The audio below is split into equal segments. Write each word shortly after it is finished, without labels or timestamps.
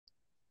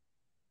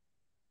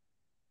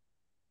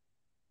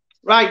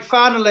Right,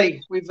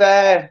 finally, we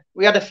had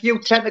a few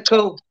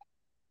technical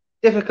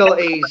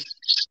difficulties.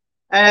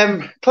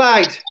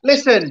 Clyde,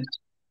 listen,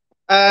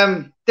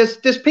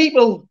 there's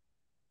people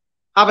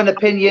having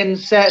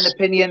opinions, certain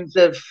opinions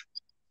of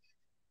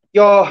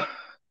your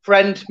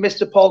friend,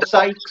 Mr. Paul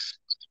Sykes.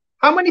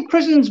 How many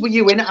prisons were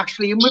you in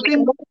actually in with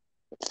him?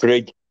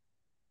 Three.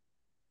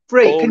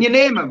 Three. Can All, you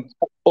name them?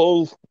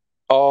 all,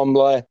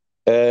 Armley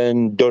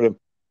and Durham.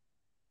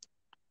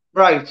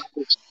 Right.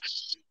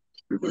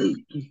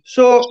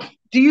 So,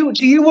 do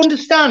you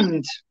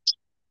understand?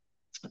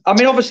 I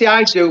mean, obviously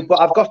I do, but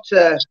I've got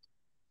to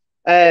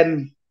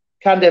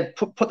kind of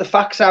put the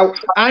facts out.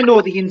 I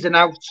know the ins and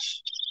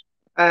outs.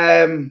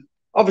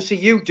 Obviously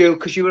you do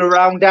because you were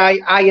around.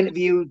 I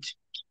interviewed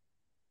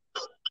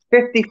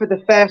 50 for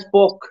the first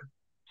book,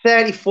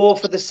 34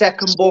 for the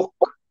second book,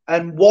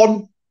 and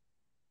one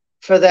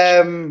for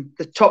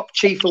the top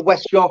chief of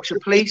West Yorkshire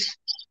Police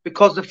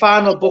because the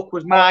final book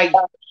was my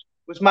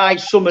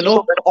summing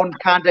up on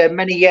kind of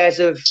many years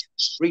of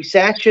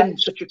research and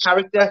such a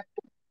character.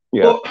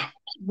 Yeah. But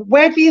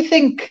where do you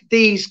think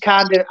these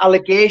kind of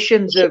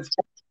allegations of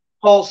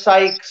Paul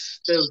Sykes,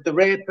 the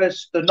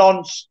rapist, the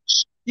nonce,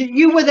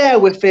 you were there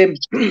with him.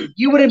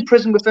 You were in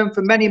prison with him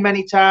for many,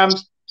 many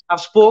times.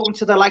 I've spoken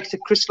to the likes of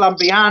Chris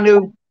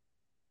Lambrianou,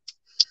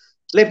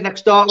 lived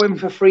next door to him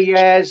for 3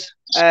 years.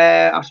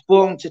 I've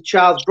spoken to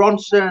Charles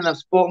Bronson. I've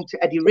spoken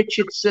to Eddie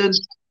Richardson.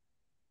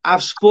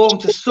 I've spoken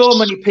to so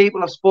many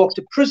people. I've spoken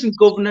to prison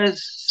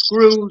governors,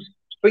 screws.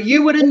 But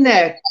you were in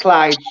there,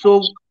 Clyde.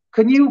 So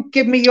can you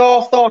give me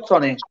your thoughts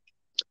on it?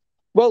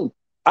 Well,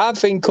 I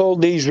think all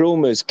these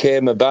rumours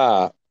came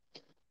about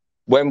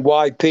when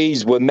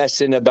YPs were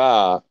messing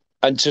about.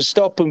 And to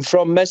stop them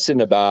from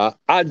messing about,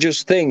 I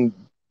just think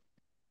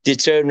they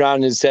turned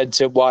around and said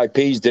to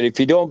YPs that if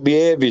you don't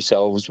behave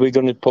yourselves, we're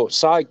going to put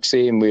Sykes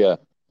in with you.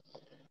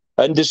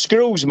 And the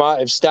screws might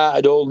have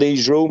started all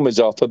these rumours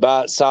off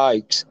about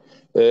Sykes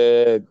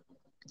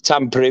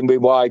tampering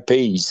with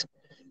YPs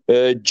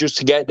just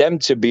to get them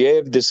to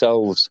behave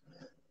themselves.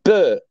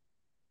 But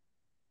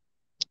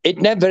it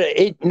never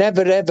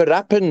ever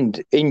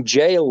happened in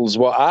jails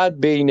what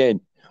I'd been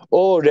in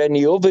or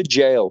any other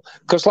jail.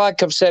 Because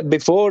like I've said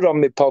before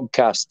on my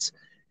podcasts,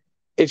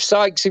 if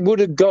Sykes would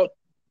have got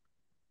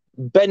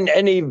bent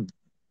any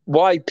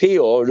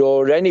YP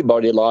or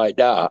anybody like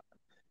that,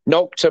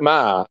 knocked him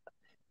out,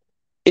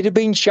 it'd have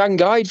been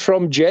shanghaied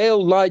from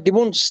jail. Like, they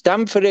wouldn't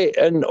stand for it.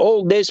 And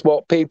all this,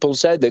 what people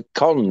said, that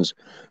cons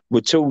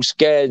were too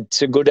scared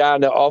to go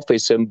down to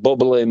office and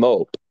bubble him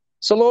up.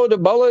 It's a load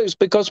of bollocks,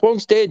 because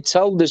once they'd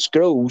tell the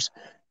screws,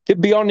 they'd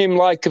be on him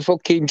like a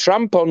fucking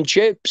tramp on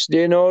chips. Do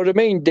you know what I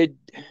mean? They'd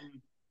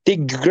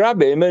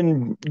grab him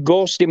and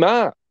ghost him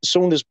out as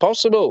soon as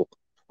possible.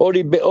 Or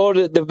at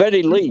the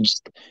very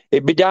least,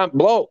 he'd be down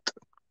block.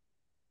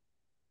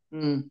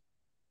 Mm.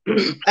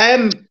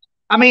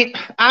 I mean,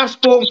 I've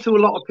spoken to a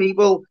lot of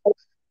people.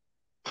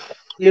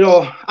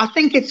 I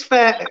think it's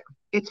fair.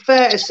 It's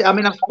fair to say. I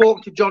mean, I've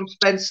spoken to John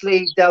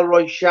Spenceley,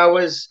 Delroy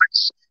Showers.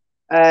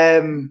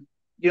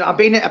 I've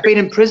been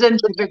in prison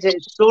to visit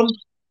his son,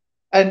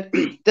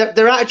 and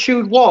their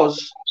attitude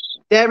was,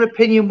 their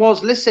opinion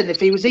was, listen,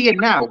 if he was here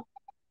now,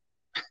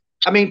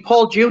 I mean,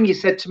 Paul Jr.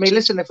 said to me,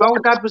 listen, if our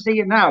dad was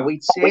here now,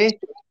 he'd say,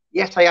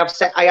 yes, I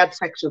had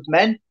sex with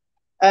men.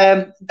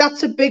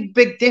 That's a big,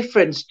 big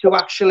difference to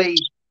actually,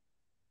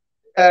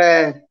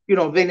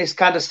 being this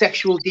kind of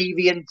sexual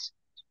deviant.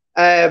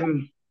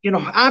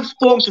 I've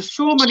spoken to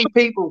so many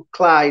people,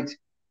 Clyde,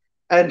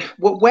 and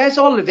where's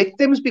all the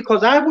victims?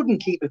 Because I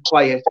wouldn't keep it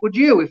quiet. Would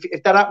you,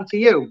 if that happened to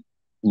you?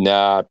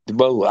 Nah,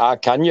 well, how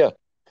can you?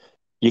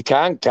 You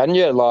can't, can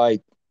you?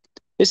 Like,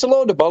 it's a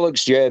load of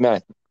bollocks, Jamie.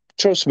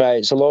 Trust me,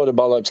 it's a load of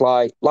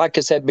bollocks. Like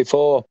I said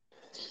before,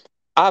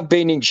 I've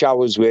been in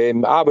showers with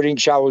him. I was in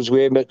showers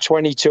with him at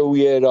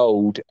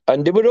 22-year-old,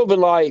 and there were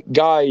other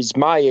guys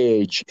my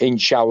age in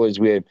showers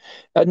with him,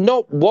 and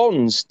not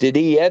once did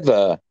he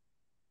ever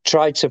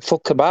try to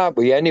fuck about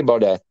with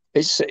anybody.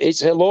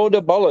 It's a load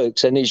of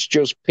bollocks, and it's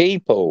just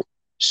people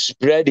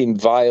spreading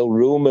vile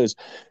rumours.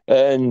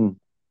 And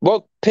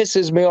what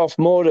pisses me off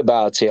more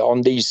about it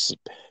on these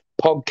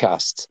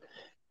podcasts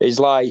is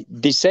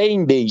they're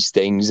saying these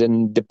things,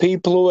 and the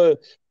people who are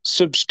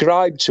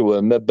subscribed to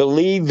them are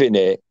believing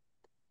it.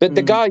 But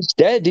the guy's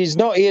dead. He's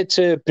not here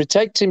to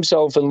protect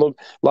himself and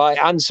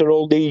answer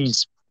all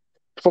these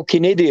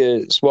fucking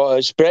idiots what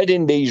are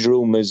spreading these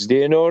rumours. Do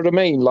you know what I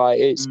mean?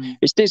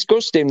 It's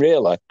disgusting,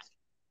 really.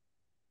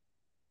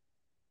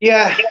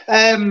 Yeah.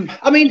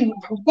 I mean,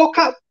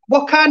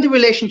 what kind of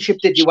relationship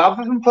did you have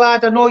with him,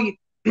 Clyde? I know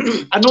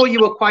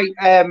you were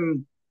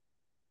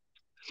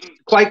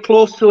quite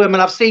close to him,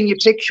 and I've seen your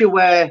picture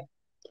where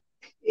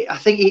I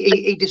think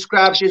he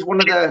describes you as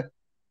one of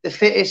the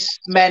fittest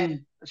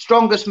men,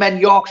 strongest men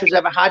Yorkshire's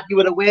ever had. You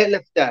were a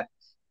weightlifter.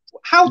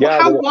 How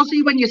was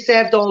he when you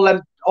served all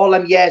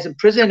them years in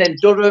prison in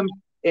Durham,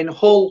 in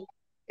Hull,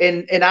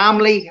 in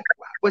Armley?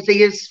 Was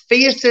he as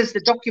fierce as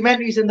the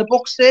documentaries and the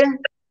books say?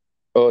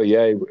 Oh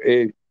yeah,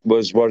 it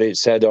was what it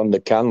said on the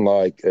can.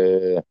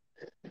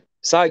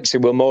 Sykes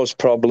were most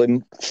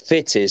probably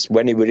fittest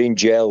when he were in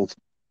jail.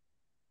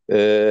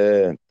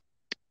 And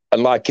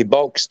like he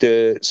boxed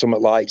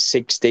something like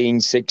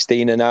 16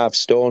 and a half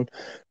stone.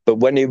 But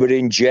when he were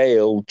in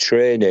jail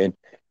training,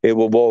 he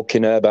were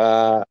walking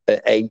about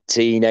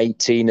 18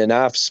 and a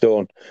half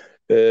stone.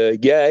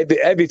 Yeah,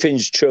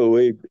 everything's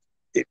true.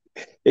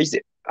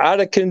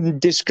 I can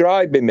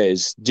describe him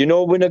as, do you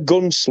know when a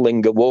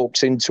gunslinger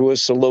walks into a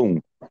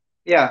saloon?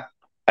 Yeah.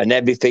 And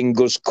everything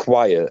goes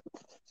quiet?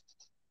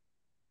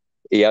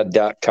 He had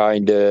that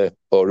kind of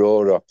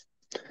aurora.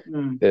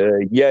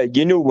 Yeah,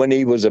 you knew when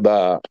he was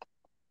about.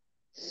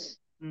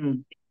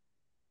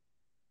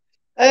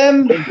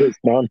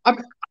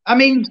 I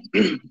mean,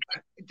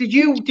 did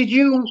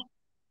you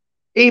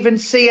even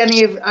see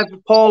any of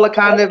Paula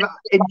kind of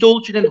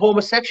indulging in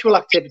homosexual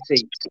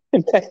activity?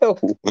 No,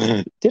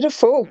 did a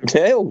fuck?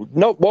 No,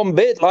 not one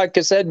bit. Like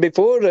I said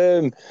before,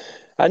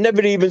 I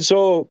never even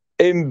saw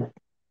him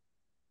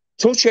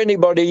touch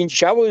anybody in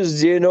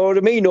showers. You know what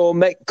I mean? Or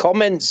make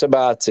comments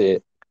about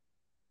it.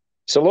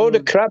 It's a load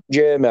of crap,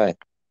 Jamie.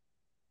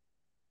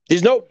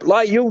 There's not,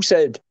 like you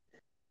said,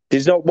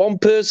 there's not one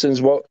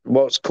person's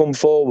what's come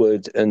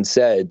forward and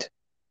said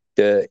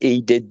that he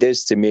did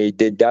this to me, he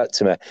did that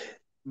to me.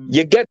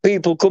 You get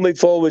people coming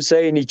forward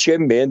saying he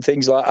chinned me and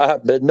things like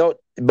that,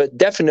 but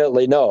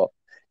definitely not.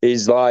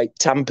 He's like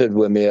tampered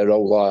with me or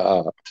all like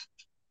that.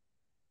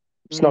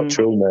 It's not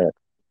true, mate.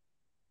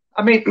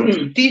 I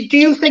mean, do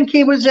you think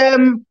he was?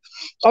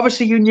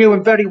 Obviously, you knew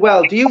him very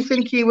well. Do you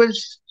think he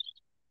was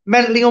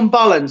mentally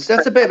unbalanced?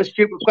 That's a bit of a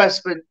stupid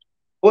question.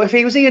 But if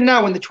he was here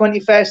now in the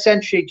 21st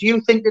century, do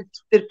you think that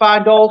they'd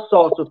find all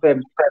sorts of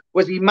him?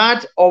 Was he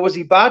mad or was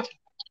he bad?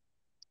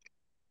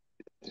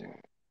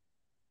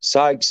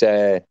 Sykes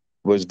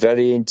was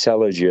very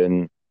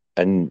intelligent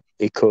and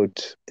he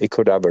could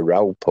have a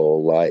row,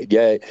 Paul. Like,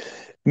 yeah,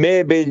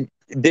 maybe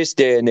this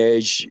day and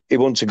age he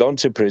wouldn't have gone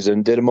to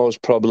prison. They'd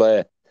most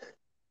probably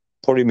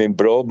put him in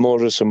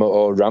Broadmoor or something,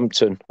 or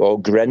Rampton or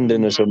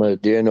Grendon or something.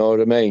 Do you know what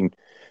I mean?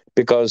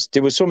 Because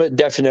there was something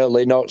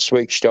definitely not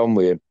switched on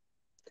with him.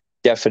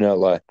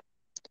 Definitely.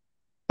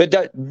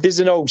 But there's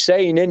an old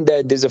saying, isn't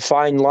there? There's a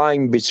fine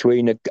line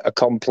between a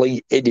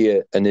complete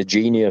idiot and a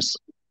genius.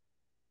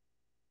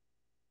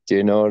 Do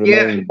you know what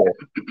I mean?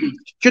 Do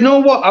you know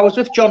what? I was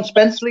with John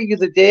Spenceley the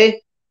other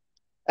day,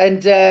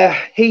 and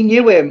he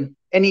knew him,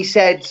 and he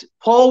said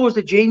Paul was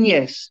a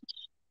genius,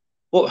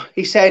 but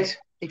he said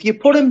if you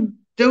put him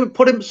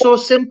so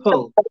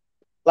simple,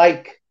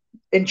 like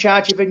in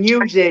charge of a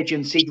news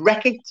agency, he'd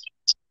wreck it.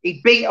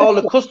 He'd beat all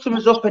the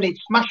customers up and he'd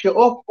smash it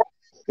up.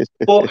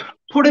 But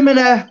put him in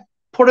a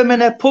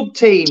pub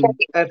team,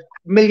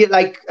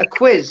 like a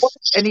quiz,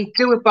 and he'd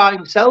do it by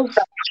himself.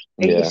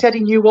 Yeah. He said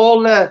he knew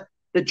all the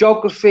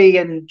geography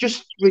and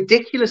just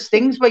ridiculous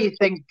things where you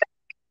think,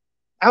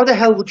 how the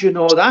hell would you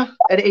know that?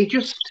 And he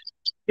just,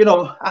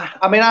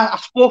 I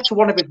spoke to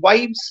one of his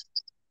wives,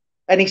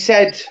 and he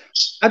said,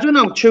 I don't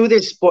know how true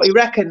this, but he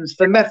reckons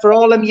for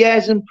all them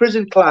years in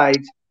prison,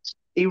 Clyde,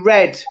 he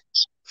read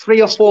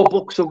 3 or 4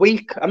 books a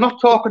week. I'm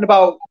not talking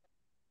about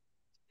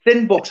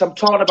thin books. I'm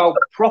talking about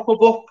proper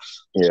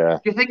books. Yeah.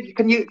 Do you think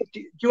do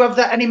you have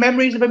any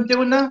memories of him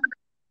doing that?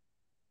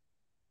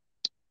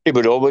 He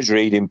would always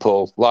read him,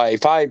 Paul. Like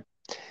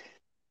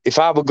if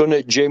I were going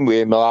to gym with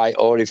him, like,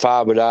 or if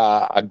I were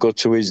I'd go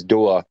to his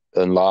door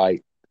and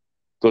like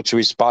go to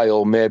his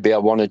file. Maybe I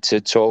wanted to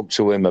talk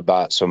to him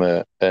about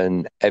something,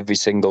 and every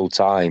single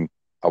time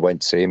I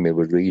went to see him, he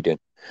was reading.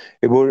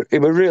 He were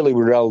really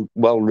well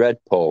read,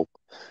 Paul.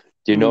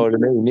 Do you know what I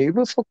mean? He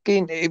was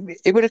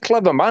he was a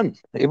clever man.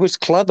 He was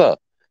clever,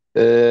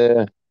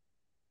 but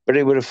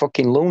he was a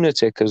fucking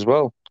lunatic as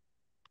well.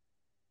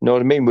 You know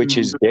what I mean? Which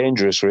is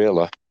dangerous,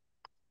 really,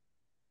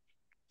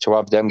 to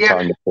have them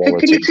kind of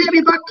qualities. Can you take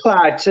me back,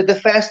 Clyde, to the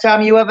first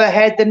time you ever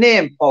heard the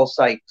name Paul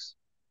Sykes?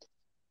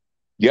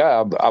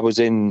 Yeah, I was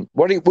in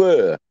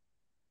I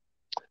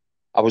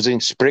was in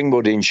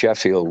Springwood in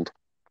Sheffield.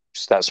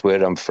 That's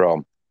where I'm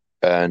from,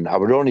 and I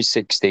was only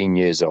 16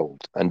 years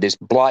old, and this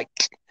black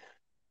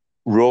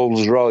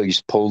Rolls Royce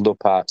pulled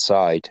up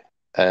outside,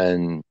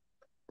 and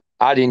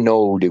I didn't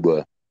know who they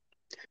were,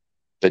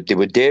 but they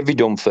were David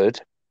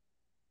Dunford,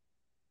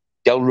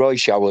 Delroy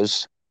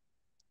Showers,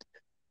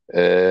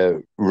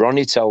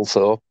 Ronnie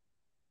Telthorpe,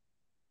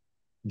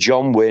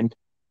 John Wynne,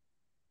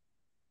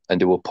 and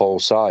they were Paul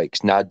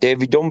Sykes. Now,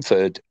 David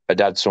Dunford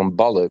had some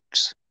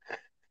bollocks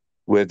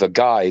with a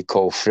guy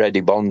called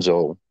Freddie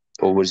Bonzo,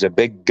 who was a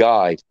big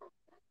guy,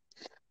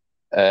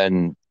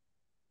 and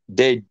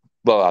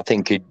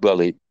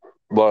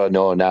what I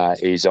know now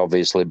is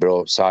obviously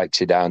brought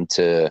Sykesy down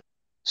to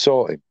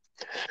sort him.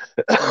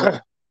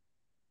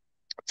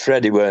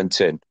 Freddie weren't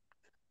in,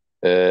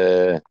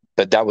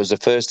 but that was the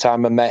first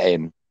time I met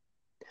him.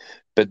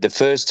 But the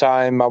first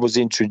time I was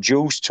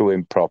introduced to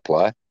him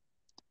properly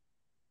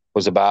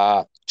was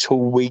about 2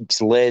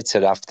 weeks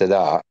later after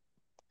that.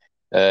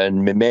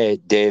 And my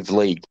mate, Dave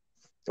Lee,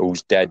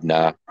 who's dead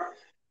now,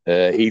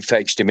 he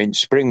fetched him in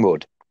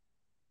Springwood.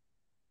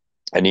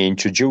 And he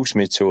introduced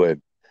me to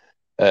him.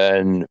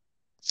 And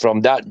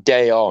from that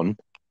day on,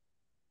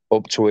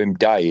 up to him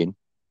dying,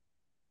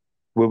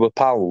 we were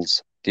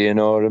pals. Do you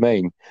know what I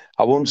mean?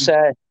 I wouldn't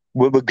say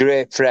we were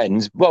great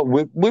friends. Well,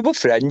 we were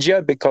friends,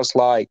 yeah, because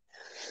like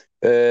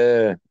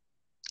it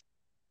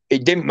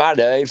didn't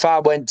matter if I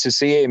went to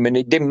see him, and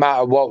it didn't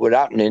matter what were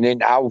happening in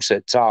the house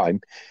at the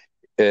time.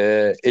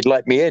 He'd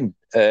let me in,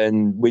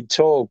 and we'd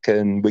talk,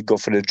 and we'd go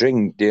for a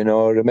drink. Do you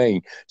know what I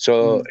mean?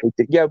 So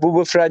yeah, we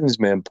were friends,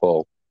 me and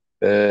Paul,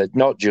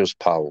 not just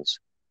pals.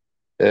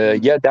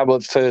 Yeah, that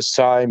was the first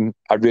time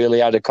I really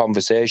had a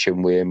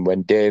conversation with him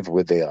when Dave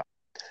was there.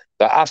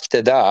 But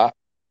after that,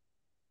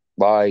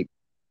 like,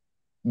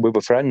 we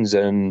were friends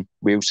and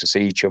we used to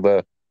see each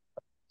other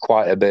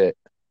quite a bit.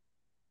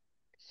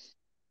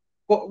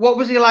 What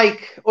was he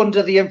like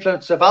under the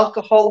influence of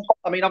alcohol?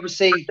 I mean,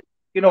 obviously,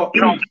 you know,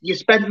 you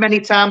spent many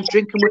times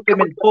drinking with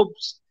him in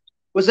pubs.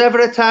 Was there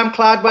ever a time,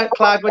 Clyde, when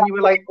you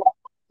were like,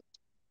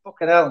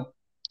 fucking hell?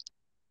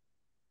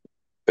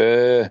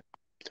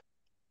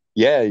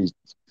 Yeah,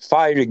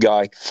 fiery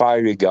guy,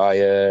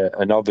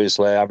 and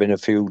obviously having a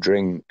few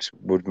drinks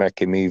would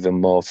make him even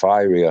more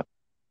fierier.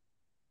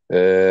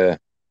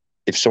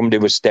 If somebody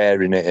was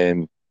staring at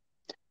him,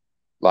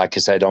 like I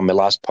said on my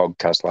last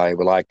podcast, like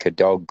we're like a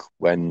dog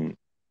when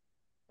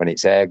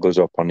its hair goes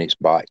up on its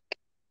back.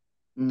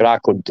 But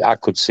I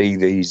could see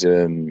these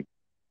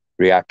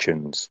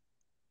reactions,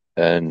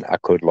 and I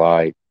could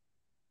like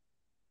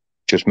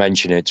just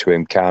mention it to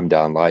him, calm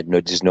down, like,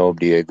 no, there's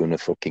nobody here gonna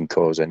fucking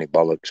cause any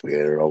bollocks with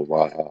you or all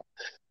like that.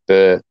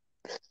 But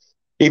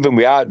even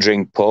without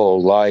drink,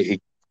 Paul, like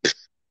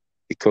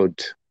he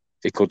could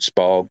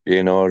spark,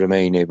 you know what I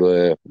mean? He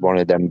were one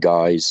of them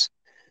guys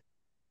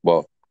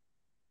what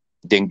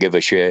didn't give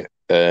a shit,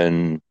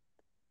 and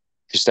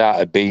if he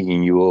started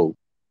beating you up,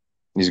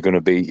 he's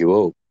gonna beat you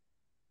up.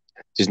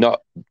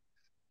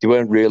 There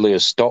weren't really a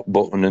stop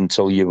button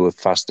until you were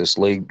fast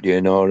asleep, do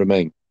you know what I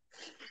mean?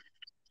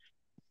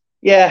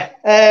 Yeah.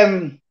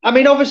 I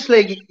mean,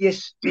 obviously,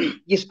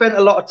 you spent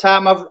a lot of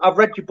time. I've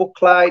read your book,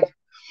 Clyde.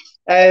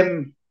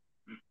 You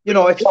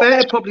know, it's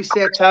fair to probably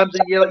say at times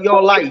in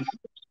your life,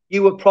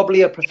 you were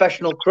probably a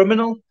professional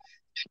criminal.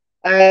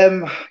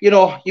 You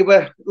know, you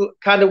were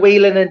kind of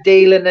wheeling and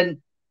dealing,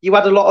 and you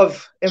had a lot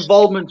of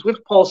involvement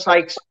with Paul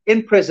Sykes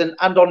in prison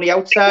and on the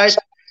outside.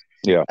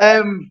 Yeah.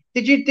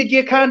 Did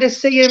you kind of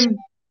see him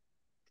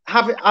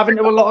having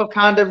a lot of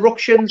kind of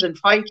ructions and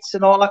fights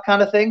and all that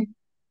kind of thing?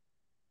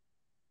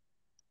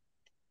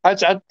 I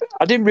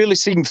didn't really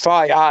see him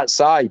fight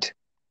outside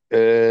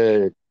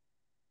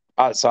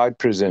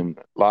prison.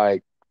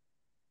 Like,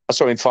 I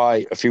saw him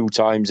fight a few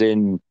times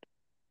in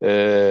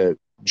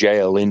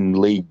jail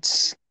in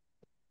Leeds,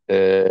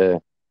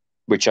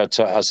 which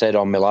I said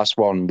on my last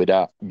one with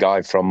that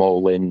guy from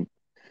All In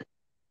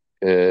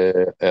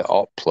at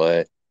Hot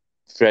Plate,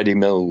 Freddie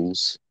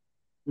Mills.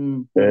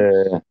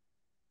 But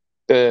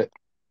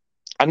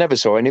I never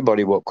saw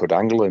anybody what could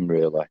angle him,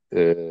 really.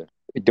 It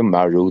didn't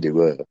matter who they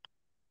were.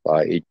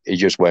 Like, he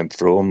just went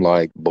through them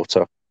like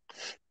butter.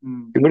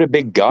 He was a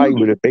big guy, he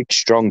was a big,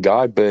 strong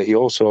guy, but he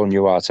also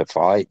knew how to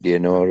fight, do you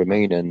know what I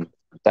mean? And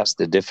that's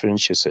the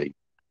difference, you see.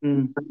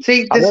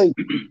 See,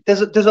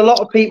 there's a lot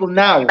of people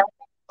now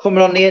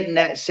coming on the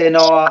internet saying,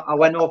 "Oh, I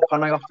went up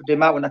and I offered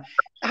him out." And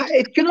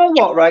you know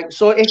what, right?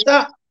 So if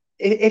that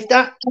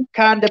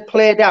kind of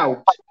played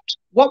out,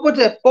 what would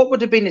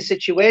have been the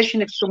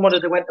situation if someone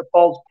had went to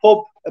Paul's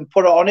pub and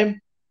put it on him?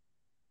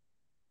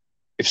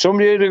 If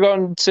somebody had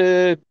gone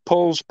to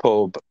Paul's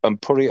pub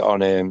and put it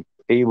on him,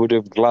 he would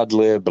have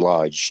gladly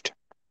obliged.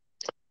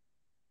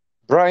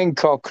 Brian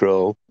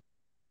Cockrell,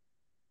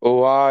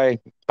 who I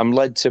am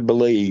led to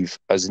believe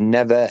has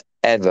never,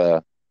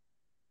 ever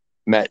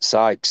met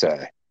Sykes.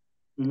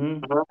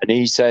 And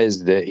he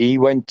says that he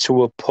went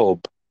to a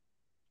pub,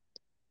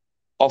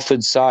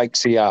 offered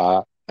Sykes the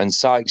art, and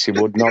Sykes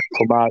would not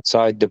come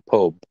outside the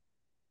pub.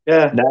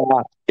 Yeah.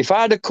 Now, if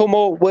I'd have come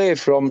all the way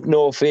from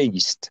North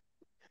East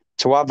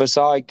to have a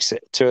Sykes,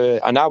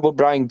 and I were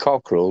Brian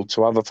Cockrell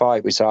to have a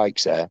fight with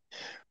Sykes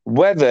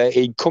whether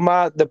he'd come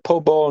out the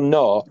pub or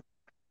not,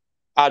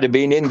 I'd have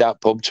been in that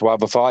pub to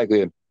have a fight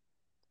with him.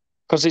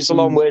 Because it's a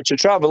long way to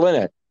travel,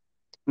 isn't it?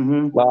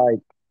 Like,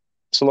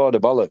 it's a load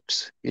of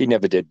bollocks. He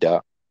never did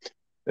that.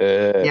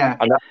 Yeah.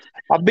 And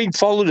I've been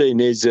following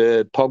his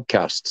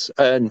podcasts,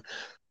 and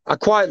I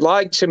quite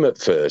liked him at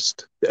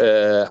first.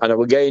 And I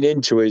was getting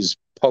into his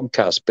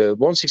podcast, but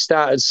once he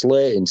started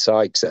slating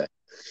Sykes,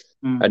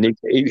 and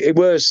he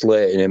was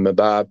slating him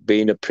about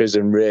being a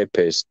prison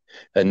rapist,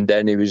 and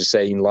then he was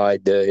saying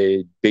like that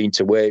he'd been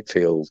to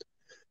Wakefield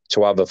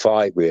to have a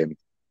fight with him.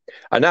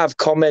 And I've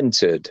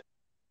commented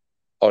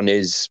on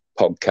his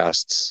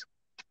podcasts.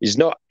 He's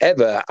not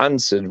ever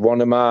answered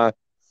one of my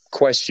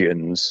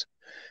questions.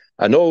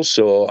 And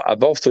also,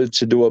 I've offered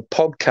to do a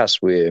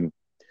podcast with him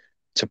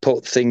to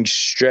put things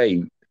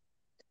straight,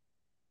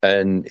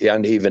 and he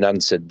hadn't even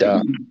answered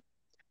that.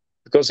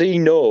 Because he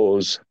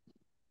knows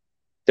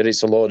that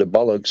it's a load of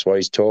bollocks what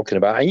he's talking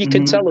about. And you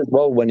can tell as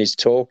well when he's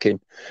talking.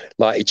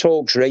 Like, he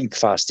talks right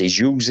fast. He's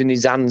using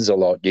his hands a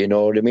lot, you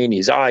know what I mean?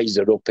 His eyes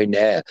are up in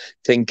the air,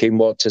 thinking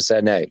what to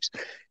say next.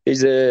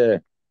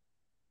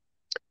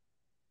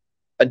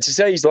 And to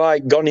say he's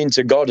like gone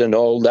into God and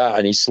all that,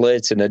 and he's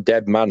slating a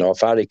dead man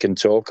off, Harry can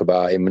talk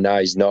about him, and now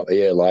he's not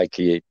here like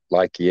he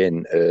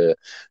in.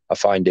 I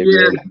find it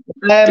really.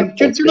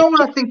 Do you know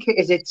what I think it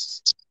is?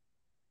 It's,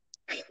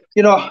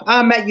 you know,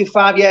 I met you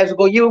 5 years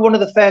ago. You were one of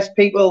the first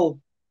people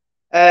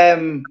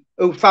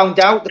who found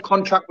out the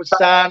contract was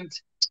signed.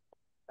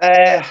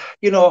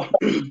 You know,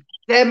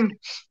 them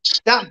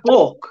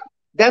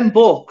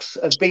books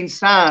have been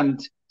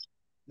signed.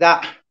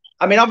 That,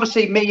 I mean,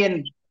 obviously, me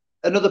and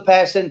another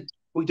person,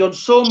 we've done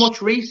so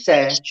much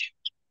research.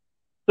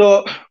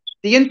 So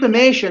the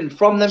information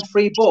from them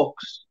 3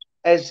 books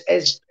there's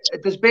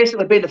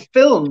basically been a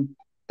film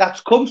that's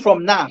come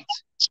from that.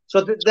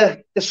 So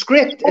the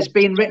script has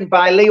been written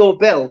by Leo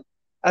Bill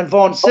and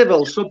Vaughan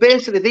Civil. So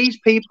basically, these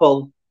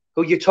people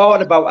who you're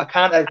talking about are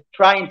kind of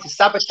trying to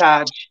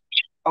sabotage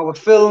our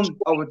film,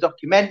 our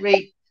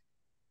documentary.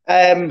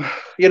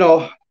 You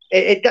know,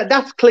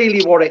 that's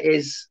clearly what it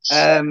is.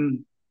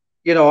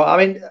 You know, I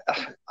mean,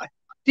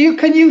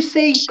 could you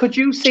see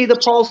the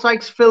Paul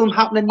Sykes film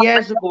happening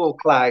years ago,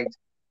 Clyde?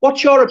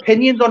 What's your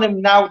opinions on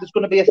him now? There's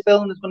going to be a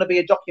film, there's going to be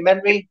a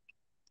documentary.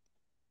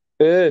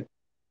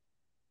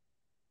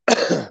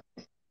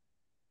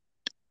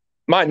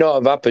 Might not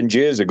have happened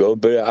years ago,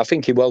 but I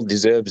think he well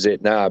deserves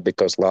it now,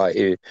 because like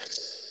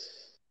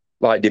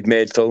they've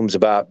made films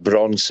about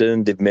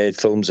Bronson, they've made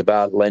films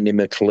about Lenny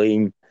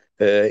McLean.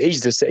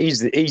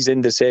 He's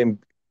in the same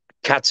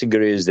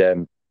category as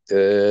them.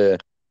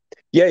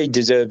 Yeah, he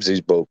deserves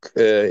his book,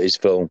 his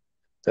film,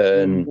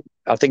 and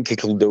I think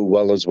he'll do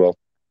well as well.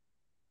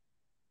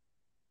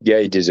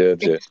 Yeah, he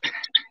deserves it.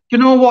 You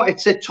know what?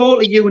 It's a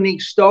totally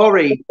unique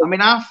story. I mean,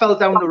 I fell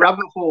down the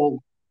rabbit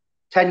hole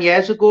 10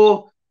 years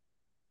ago.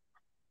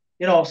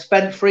 You know,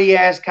 spent 3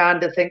 years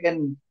kind of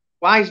thinking,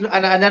 why is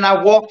and then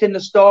I walked in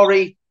the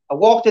story, I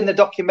walked in the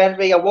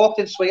documentary, I walked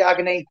in Sweet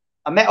Agony,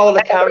 I met all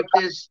the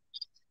characters.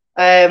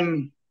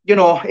 You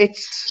know,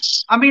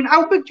 it's, I mean,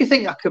 how big do you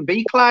think that can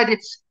be, Clyde?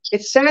 It's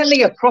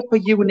certainly a proper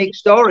unique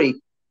story.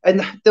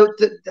 And the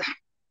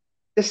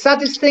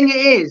saddest thing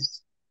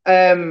is,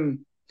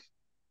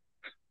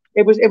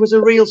 it was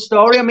a real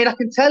story. I mean, I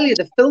can tell you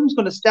the film's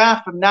going to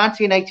start from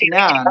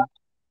 1989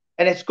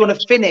 and it's going to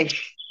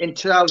finish in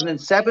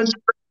 2007.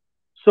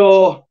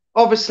 So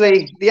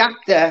obviously the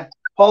actor,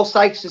 Paul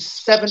Sykes, is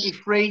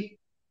 43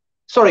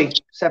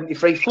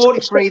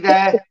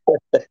 there.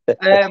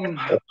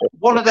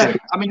 One of the,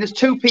 I mean, there's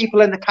 2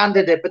 people in the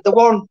candidate, but the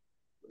one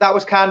that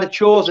was kind of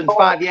chosen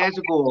 5 years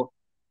ago,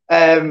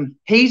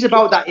 he's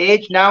about that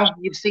age now.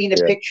 You've seen a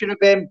picture of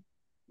him,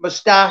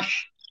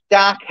 moustache,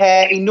 dark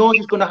hair. He knows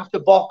he's going to have to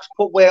box,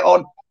 put weight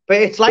on,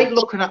 but it's like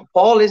looking at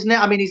Paul, isn't it?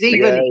 I mean, he's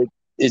even.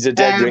 He's a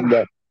dead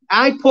ringer.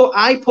 I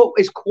put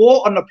his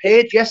quote on the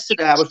page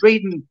yesterday. I was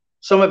reading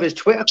some of his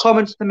Twitter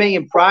comments to me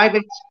in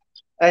private,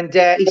 and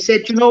he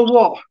said, "You know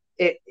what?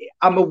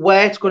 I'm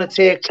aware it's going to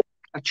take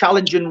a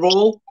challenging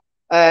role,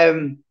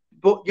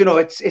 but you know,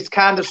 it's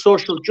kind of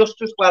social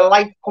justice where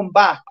life come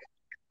back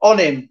on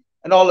him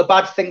and all the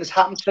bad things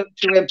happen to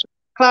him."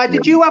 Clyde,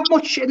 did you have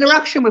much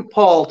interaction with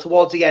Paul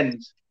towards the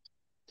end?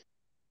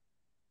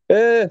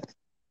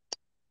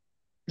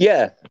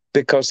 Yeah,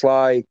 because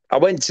like I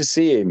went to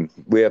see him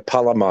with a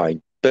pal of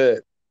mine,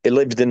 but he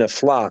lived in a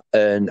flat,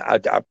 and I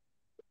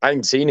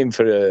hadn't seen him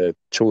for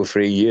 2 or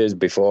 3 years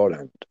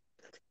beforehand.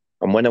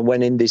 And when I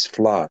went in this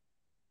flat,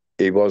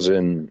 he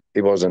wasn't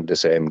the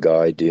same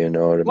guy. Do you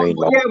know what I mean?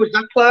 What year was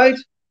that, Clyde?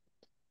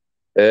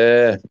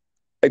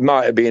 It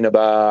might have been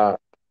about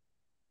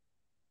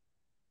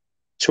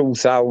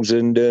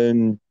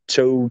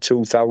 2002,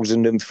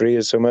 2003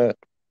 or something.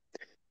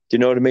 Do you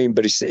know what I mean?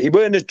 But he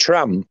weren't a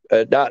tramp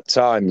at that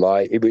time.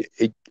 Like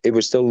he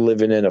was still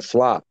living in a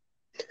flat.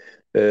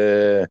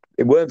 It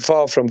weren't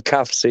far from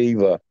Caths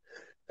either.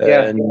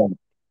 Yeah.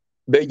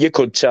 But you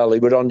could tell he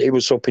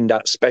was up in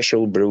that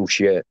special brew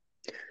shit.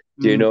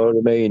 Do you know what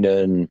I mean?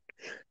 And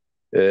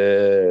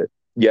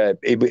yeah,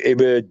 it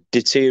were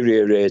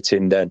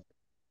deteriorating then.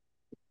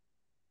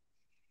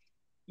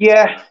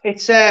 Yeah,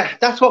 it's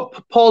that's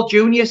what Paul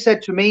Jr.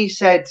 said to me. He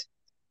said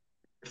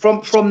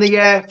from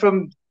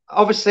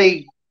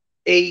obviously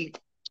he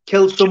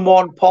killed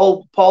someone.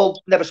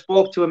 Paul never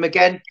spoke to him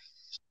again.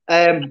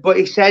 But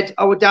he said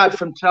our dad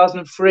from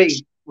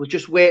 2003 was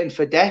just waiting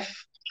for death.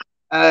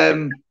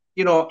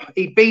 You know,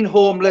 he'd been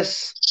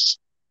homeless.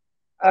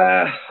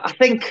 I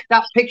think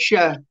that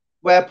picture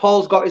where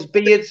Paul's got his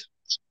beard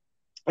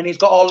and he's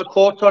got all the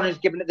coats on, he's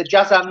giving it the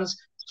jazz hands.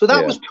 So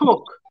that was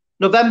took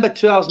November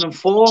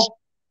 2004.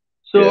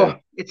 So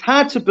it's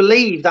hard to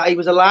believe that he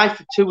was alive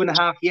for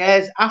 2.5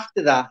 years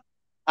after that.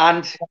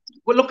 And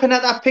we're looking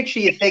at that picture,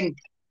 you think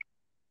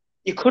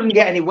you couldn't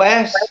get any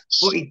worse,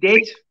 but he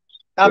did.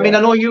 I mean, I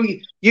know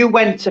you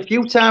went a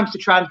few times to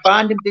try and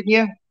find him, didn't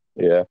you?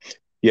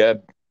 Yeah.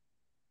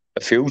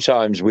 A few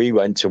times we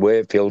went to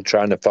Wakefield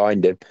trying to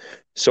find him.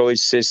 So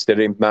his sister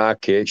in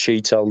Market,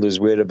 she told us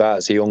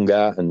whereabouts he hung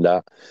out and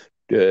that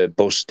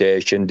bus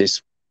station,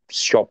 this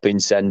shopping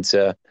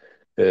centre.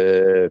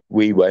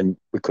 We went,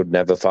 we could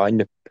never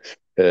find him.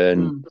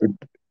 And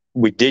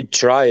we did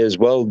try as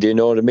well. Do you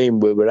know what I mean?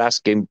 We were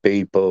asking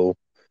people,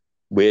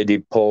 where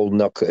did Paul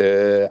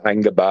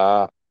hang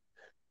about?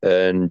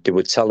 And they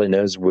were telling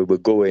us we were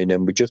going,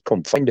 and we just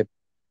couldn't find him.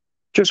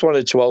 Just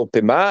wanted to help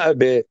him out a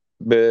bit,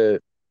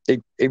 but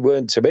it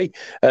weren't to be.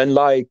 And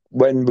like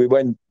when we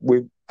went,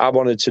 I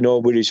wanted to know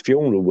where his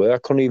funeral were. I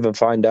couldn't even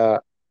find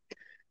out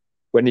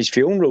when his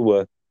funeral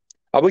were.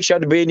 I wish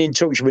I'd been in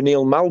touch with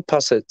Neil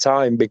Malpass at the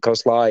time,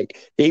 because like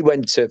he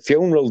went to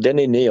funeral, didn't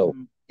he, Neil?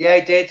 Yeah,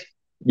 he did.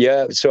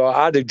 Yeah, so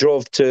I'd have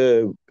drove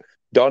to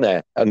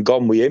Donna and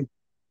gone with him,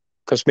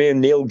 because me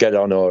and Neil get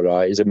on all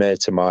right. He's a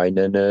mate of mine,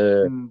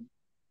 and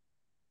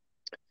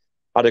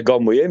I'd have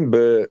gone with him.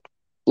 But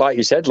like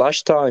you said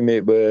last time,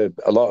 it were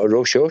a lot of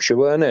rush,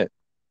 weren't it,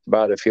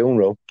 about the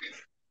funeral?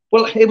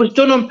 Well, it was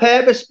done on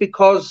purpose,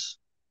 because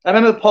I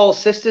remember Paul's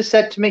sister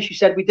said to me, she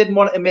said, we didn't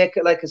want to make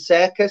it like a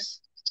circus.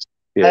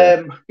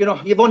 Yeah. You know,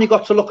 you've only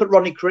got to look at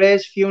Ronnie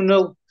Cray's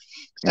funeral.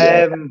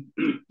 Yeah.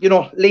 You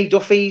know, Lee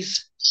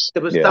Duffy's.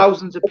 There was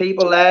thousands of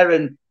people there,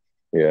 and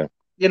you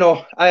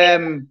know, I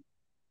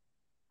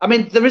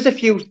mean, there is a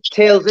few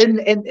tales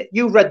in.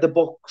 You read the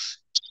books,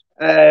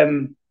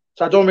 so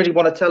I don't really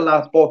want to tell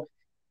that. But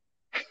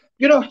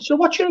you know, so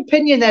what's your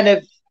opinion then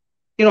of,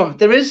 you know,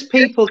 there is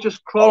people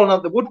just crawling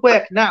out the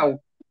woodwork now,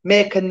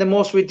 making the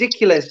most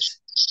ridiculous,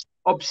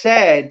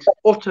 absurd,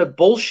 utter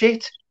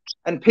bullshit.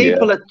 And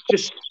people are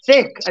just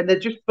sick, and they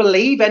just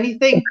believe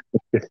anything,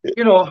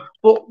 you know.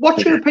 But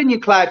what's your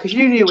opinion, Clyde? Because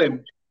you knew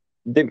him.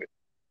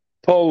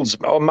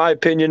 My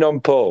opinion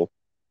on Paul.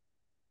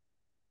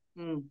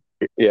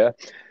 Yeah,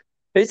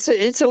 it's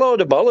a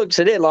load of bollocks,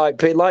 isn't it?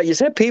 Like you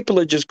said, people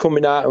are just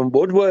coming out and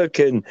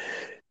woodworking,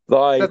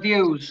 like the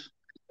views.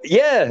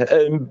 Yeah,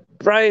 and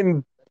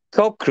Brian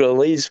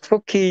Cockrell, he's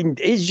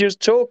just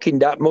talking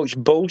that much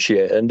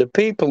bullshit, and the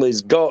people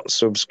he's got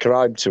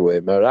subscribed to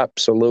him are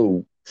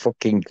absolute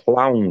fucking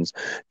clowns.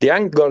 They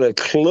ain't got a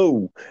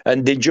clue,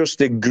 and they're just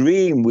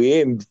agreeing with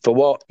him for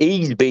what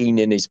he's been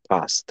in his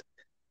past.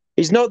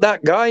 He's not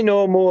that guy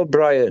no more,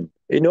 Brian.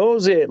 He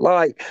knows it.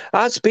 Like,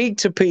 I speak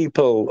to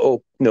people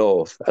up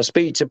north. I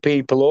speak to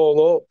people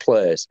all over the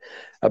place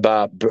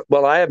about,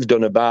 well, I have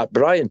done about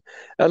Brian.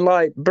 And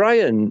like,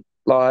 Brian,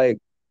 like,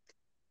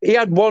 he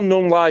had one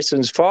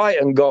unlicensed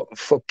fight and got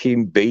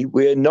fucking beat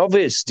with a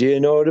novice. Do you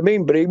know what I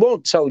mean? But he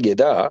won't tell you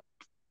that.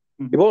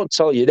 He won't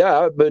tell you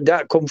that, but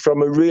that comes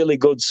from a really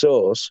good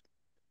source.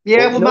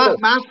 Yeah, but well,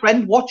 my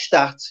friend watched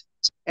that,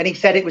 and he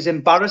said it was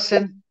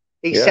embarrassing.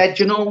 He said,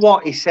 you know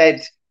what? He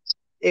said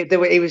it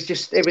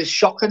was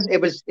shocking.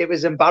 It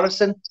was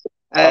embarrassing.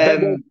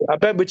 I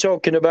bet we're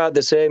talking about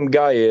the same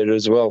guy here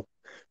as well,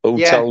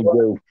 who told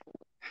you.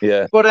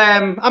 Yeah. But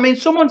I mean,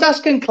 someone's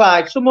asking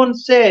Clyde.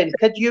 Someone's saying,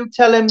 could you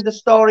tell him the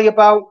story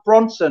about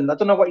Bronson? I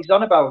don't know what he's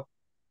on about.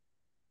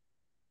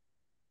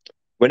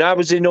 When I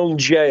was in Hull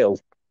jail,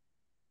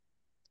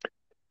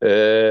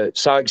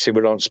 Sykes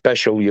were on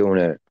special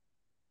unit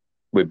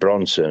with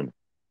Bronson,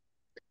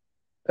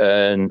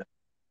 and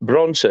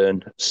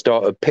Bronson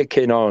started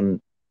picking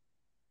on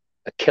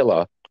a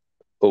killer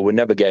who were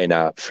never getting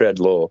out, Fred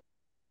Lowe,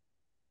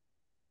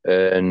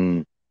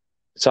 and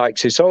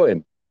Sykes saw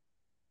him.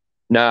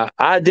 Now,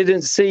 I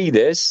didn't see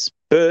this,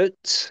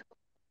 but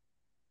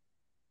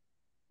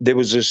there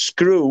was a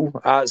screw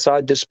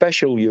outside the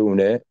special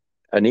unit,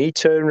 and he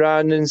turned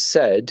around and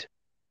said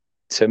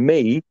to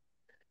me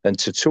and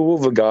to two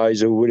other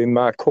guys who were in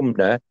my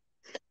company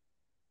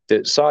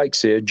that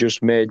Sykes had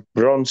just made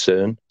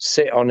Bronson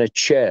sit on a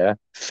chair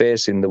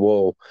facing the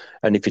wall.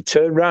 And if he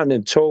turned around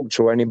and talked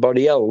to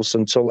anybody else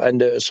until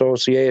end of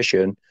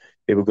association,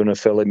 he were going to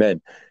fill him in.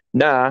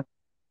 Now,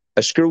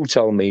 a screw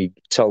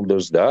told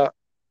us that.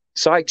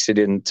 Sykes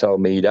didn't tell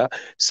me that.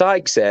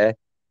 Sykes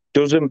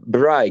doesn't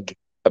brag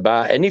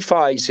about any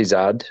fights he's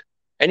had,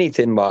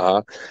 anything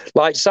like that.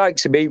 Like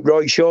Sykes beat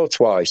Roy Shaw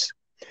twice.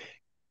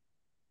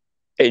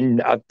 I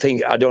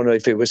don't know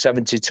if it was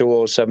 72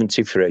 or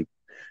 73.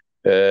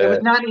 It was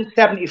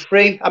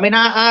 1973. I mean,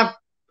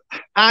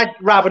 I'd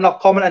rather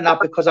not comment on that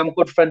because I'm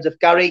good friends with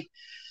Gary.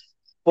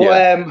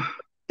 But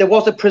there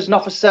was a prison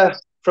officer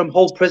from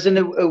Hull Prison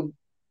who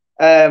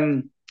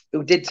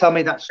did tell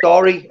me that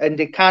story, and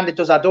it kind of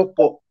does add up,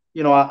 but,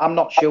 you know, I'm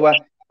not sure.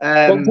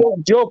 Well,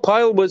 Joe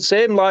Pyle was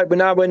saying, like,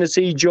 when I went to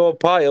see Joe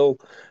Pyle,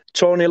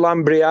 Tony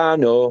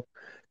Lambriano,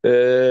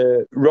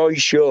 Roy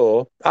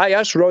Shaw, I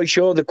asked Roy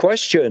Shaw the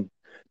question,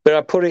 but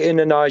I put it in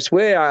a nice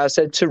way. I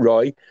said to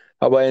Roy,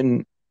 I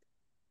went,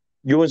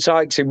 you and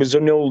Sykes was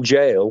in Hull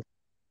jail.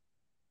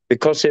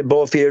 Because of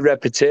both your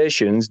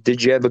reputations,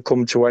 did you ever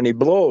come to any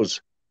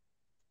blows?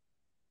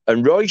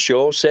 And Roy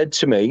Shaw said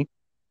to me,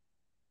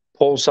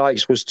 Paul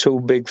Sykes was too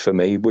big for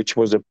me, which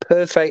was a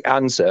perfect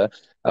answer.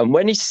 And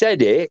when he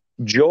said it,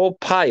 Joe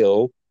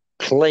Pyle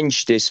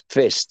clenched his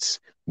fists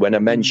when I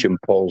mentioned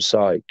Paul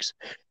Sykes.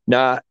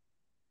 Now,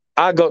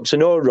 I got to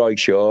know Roy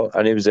Shaw,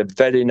 and he was a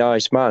very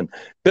nice man.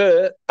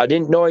 But I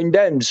didn't know him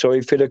then, so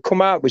if he'd have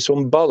come out with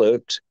some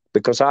bollocks,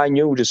 because I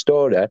knew the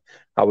story,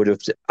 I would have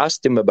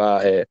asked him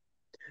about it.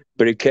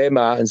 But he came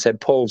out and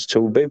said, Paul's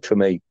too big for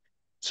me.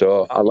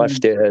 So I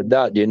left it at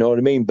that, you know what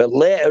I mean? But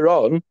later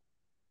on,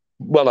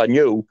 well, I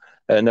knew,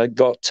 and I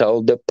got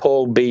told that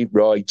Paul beat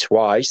Roy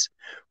twice.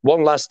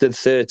 One lasted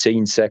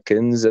 13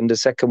 seconds, and the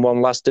second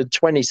one lasted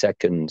 20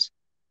 seconds.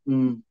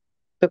 Mm.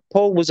 But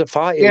Paul was a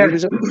fighter. Yeah. He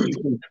was a...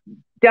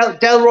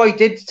 Delroy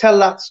did tell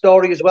that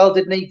story as well,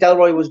 didn't he?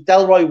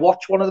 Delroy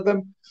watched one of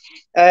them.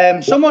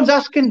 Someone's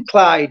asking,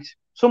 Clyde.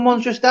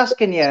 Someone's just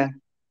asking you.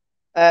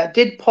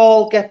 Did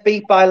Paul get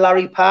beat by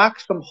Larry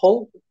Parks from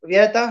Hull? Have you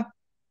heard that?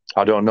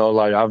 I don't know.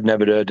 Like, I've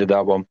never heard of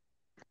that one.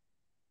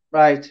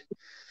 Right.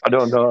 I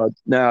don't know.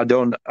 No, I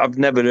don't. I've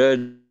never heard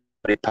of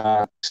Larry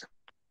Parks.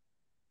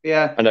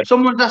 Yeah.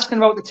 Someone's asking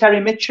about the Terry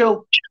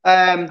Mitchell. So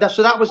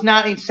that was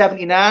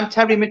 1979.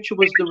 Terry Mitchell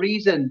was the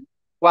reason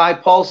why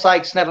Paul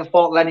Sykes never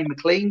fought Lenny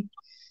McLean.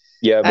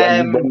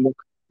 Yeah.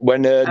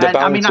 When the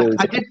bouncers...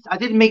 I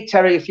did meet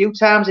Terry a few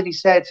times, and he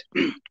said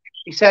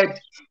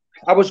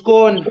I must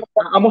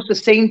have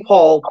seen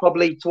Paul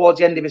probably towards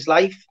the end of his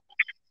life,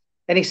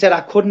 and he said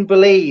I couldn't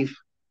believe.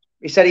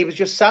 He said he was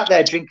just sat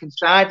there drinking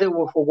cider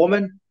with a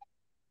woman,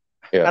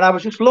 and I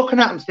was just looking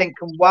at him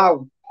thinking,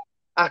 wow.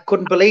 I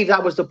couldn't believe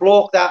that was the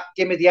bloke that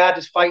gave me the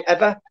hardest fight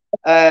ever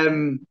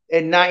in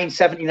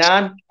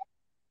 1979.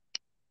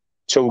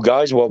 Two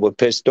guys what were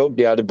pissed up,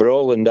 they had a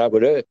brawl and that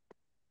was it.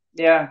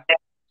 Yeah.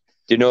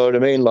 Do you know what I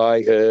mean?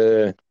 Like,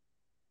 you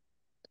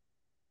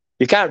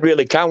can't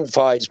really count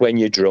fights when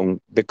you're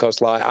drunk because,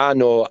 like, I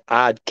know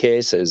hard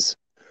cases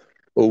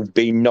who've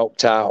been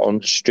knocked out on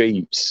the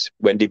streets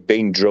when they've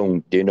been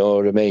drunk, do you know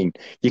what I mean?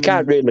 You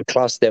can't really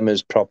class them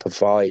as proper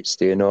fights,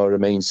 do you know what I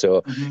mean?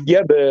 So,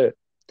 yeah, but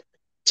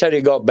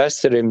Terry got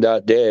best of him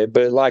that day,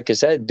 but like I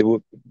said, they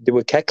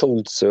were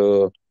keckled,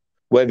 so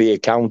whether you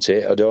count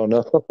it, I don't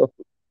know.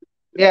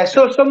 Yeah,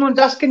 so someone's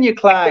asking you,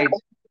 Clyde,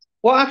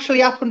 what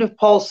actually happened with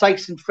Paul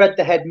Sykes and Fred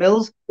the Head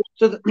Mills?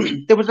 So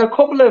there was a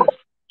couple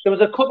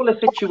of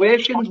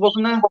situations,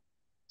 wasn't there?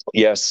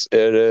 Yes,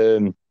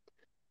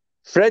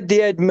 Fred the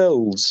Head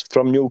Mills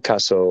from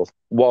Newcastle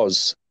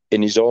was,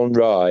 in his own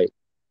right,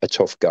 a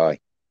tough guy.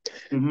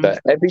 But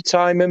every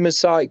time him and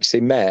Sykes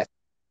he met,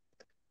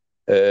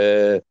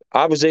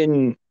 I was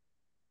in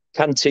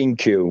Canteen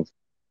Q,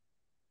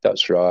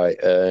 that's right,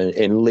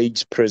 in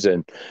Leeds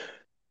prison.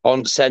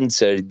 On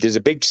centre,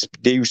 there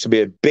used to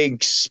be a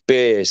big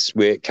space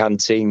where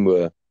Canteen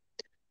were.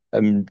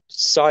 And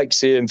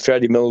Sykes and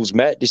Freddie Mills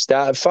met, they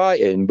started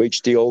fighting,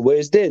 which they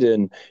always did.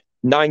 And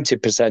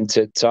 90% of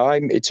the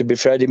time, it would be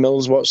Freddie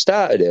Mills what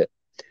started it.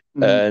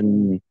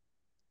 And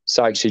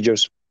Sykes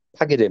just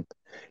pagged him.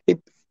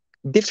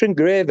 Different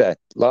gravy.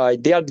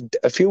 Like, they had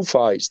a few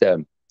fights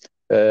then.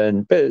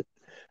 But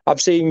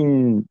I've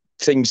seen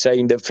things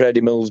saying that Freddie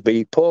Mills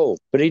beat Paul,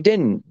 but he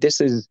didn't. This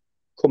is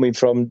coming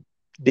from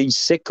these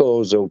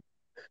sickos up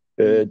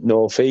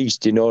North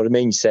East, you know what I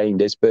mean, saying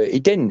this, but he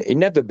didn't. He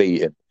never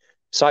beat him.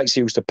 Sykes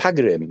used to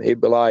pagger him.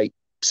 It'd be like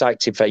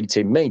Sykes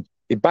fighting me.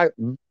 He'd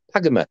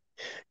pagger me.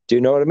 Do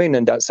you know what I mean?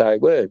 And that's how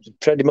it works.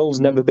 Freddie Mills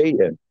never beat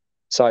him.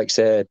 Sykes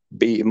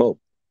beat him up.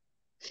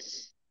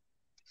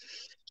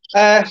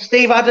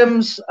 Steve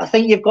Adams, I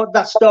think you've got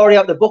that story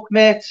out the book,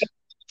 mate.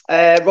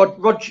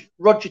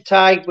 Roger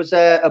Tye was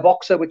a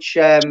boxer which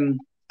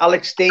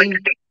Alex Dean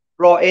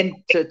brought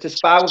in to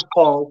spar with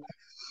Paul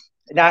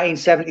in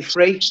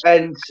 1973,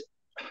 and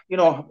you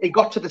know he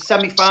got to the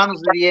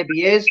semi-finals of the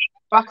ABAs.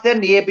 Back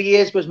then, the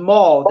ABAs was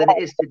more than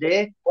it is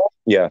today.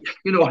 Yeah,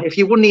 you know, if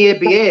you won the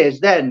ABAs,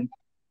 then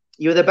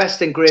you were the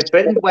best in Great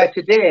Britain. Where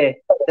today,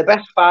 the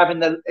best five in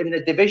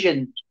the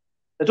division,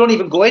 they don't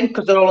even go in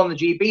because they're all on the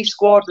GB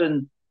squad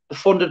and they're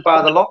funded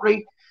by the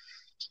lottery.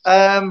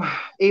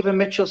 Even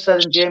Mitchell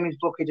said in Jamie's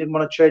book he didn't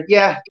want to trade.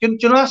 Yeah, do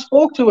you know, I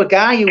spoke to a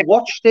guy who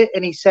watched it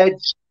and he said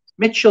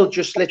Mitchell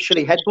just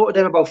literally headbutted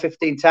him about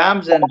 15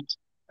 times. And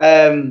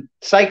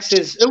Sykes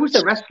who was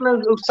the wrestler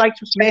who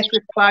Sykes was mates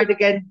with Clyde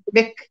again?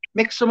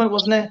 Mick Summit,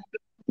 wasn't it?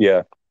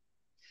 Yeah.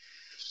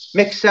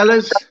 Mick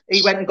Sellers,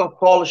 he went and got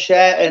Paul a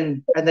share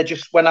and they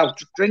just went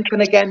out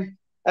drinking again.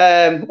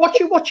 What's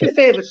your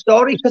favourite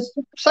story? Because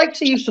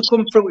Sykes used to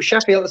come through to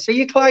Sheffield to see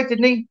you, Clyde,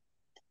 didn't he?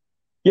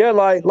 Yeah,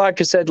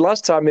 like I said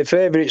last time, my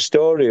favourite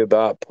story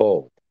about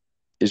Paul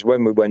is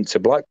when we went to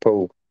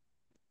Blackpool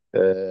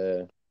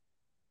and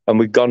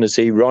we'd gone to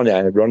see Ronnie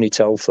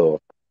Telthorpe.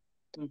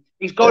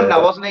 He's gone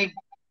now, wasn't he?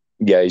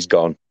 Yeah, he's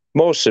gone.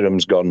 Most of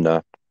them's gone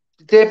now.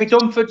 David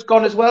Dunford's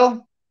gone as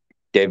well?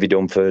 David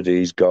Dunford,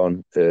 he's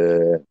gone.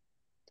 And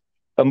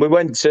we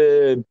went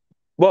to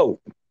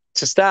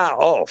start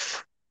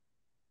off,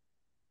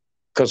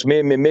 because me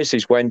and my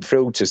missus went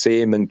through to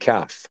see him in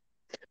Calf.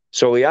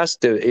 So he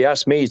asked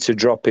me to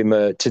drop him,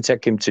 to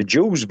take him to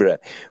Dewsbury,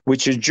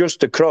 which is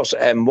just across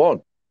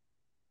M1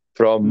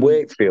 from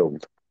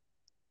Wakefield.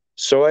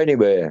 So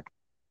anyway,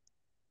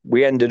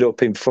 we ended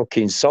up in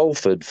fucking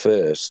Salford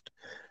first,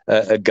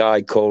 at a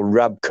guy called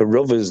Rab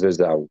Carruthers'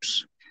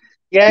 house.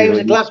 Yeah, he was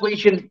a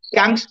Glaswegian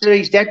gangster.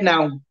 He's dead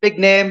now. Big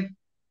name.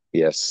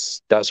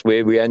 Yes, that's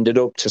where we ended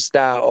up to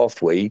start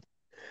off with.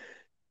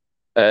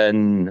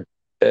 And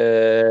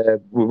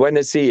we went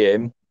to see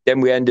him. Then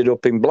we ended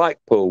up in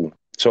Blackpool.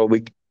 So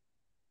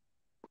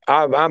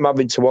I'm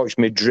having to watch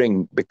me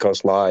drink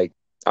because, like,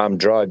 I'm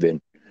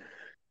driving.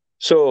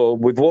 So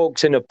we've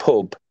walked in a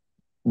pub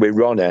with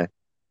Ronnie,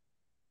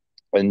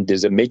 and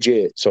there's a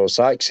midget. So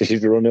Sykes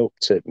has run up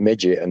to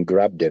midget and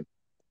grabbed him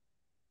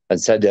and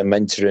said, I'm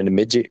entering a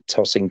midget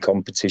tossing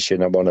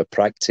competition. I want to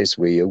practice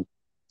with you.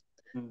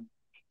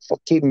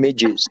 Fucking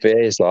midget's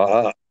face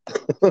like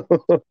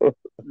that.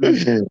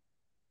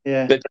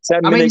 Yeah. But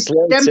 10 minutes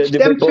later,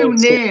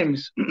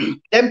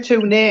 them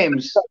two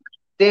names,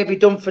 Davy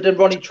Dunford and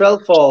Ronnie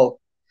Trelfall.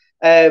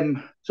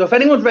 So if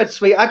anyone's read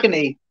Sweet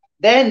Agony,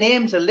 their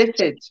names are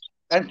listed.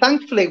 And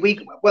thankfully,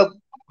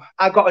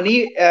 I got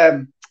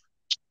an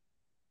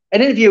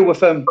interview with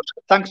them,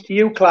 thanks to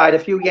you, Clyde, a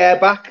few years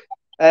back.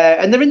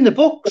 And they're in the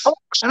books.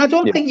 And I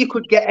don't think you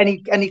could get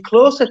any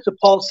closer to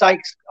Paul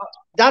Sykes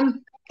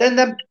than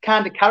them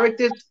kind of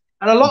characters.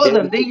 And a lot of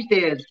them these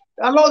days,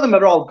 a lot of them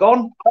are all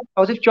gone.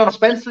 I was with John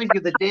Spencer the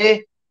other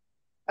day.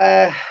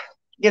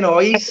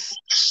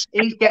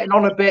 He's getting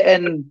on a bit,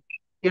 and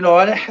and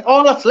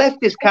all that's left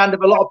is kind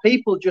of a lot of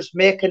people just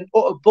making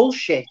utter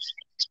bullshit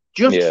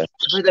just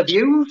for the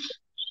views.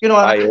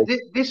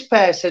 This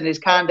person is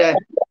kind of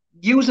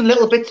using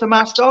little bits of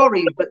my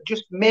story, but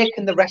just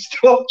making the rest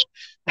up.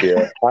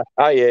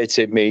 I hate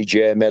it, me,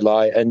 Jamie.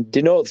 And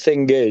the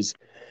thing is,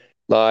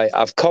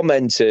 I've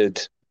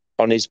commented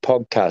on his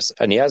podcast,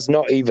 and he has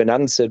not even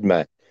answered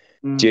me.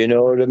 Do you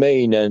know what I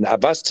mean? And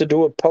I've asked to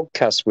do a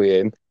podcast with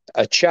him,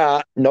 a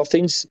chat,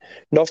 nothing,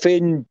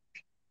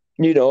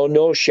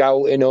 no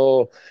shouting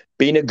or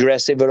being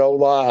aggressive or all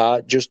like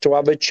that, just to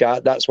have a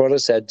chat. That's what I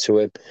said to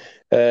him.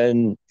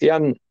 And he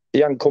hadn't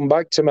come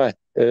back to me.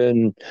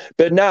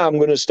 But now I'm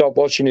going to stop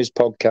watching his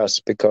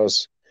podcast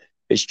because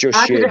it's just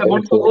I did it a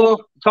month ago.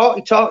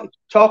 He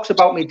talks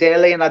about me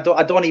daily, and I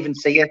don't even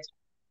see it.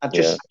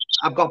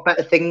 I've got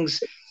better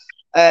things.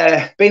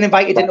 Being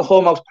invited into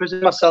Home House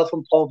Prison myself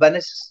and Paul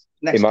Venice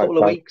next couple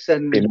of weeks,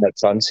 and he might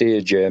fancy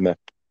you, Jamie.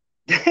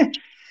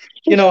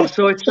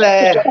 So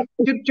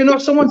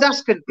it's someone's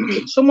asking.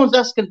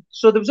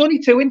 So there was only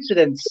 2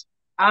 incidents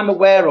I'm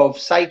aware of.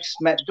 Sykes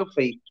met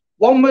Duffy.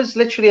 One was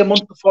literally a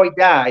month before he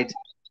died.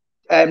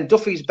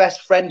 Duffy's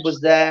best friend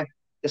was there.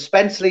 The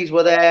Spenceleys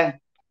were there.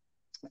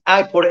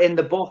 I put it in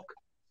the book.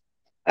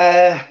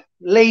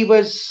 Lee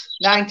was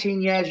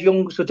 19 years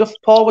younger. So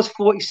Paul was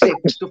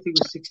 46. Duffy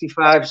was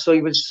 65. So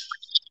he was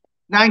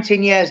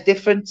 19 years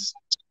difference.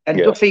 And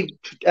Duffy,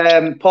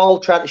 Paul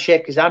tried to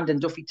shake his hand,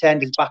 and Duffy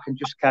turned his back and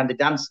just kind of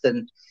danced.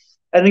 And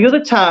the other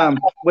time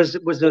was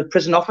a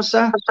prison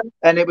officer,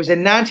 and it was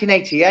in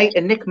 1988.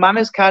 And Nick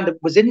Manners kind of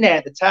was in there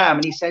at the time,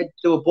 and he said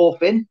they were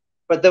both in,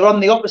 but they're on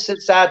the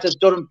opposite sides of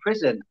Durham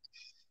Prison.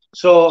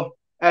 So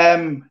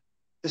the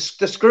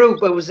screw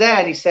was there,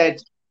 and he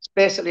said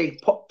basically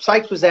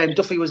Sykes was there and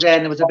Duffy was there,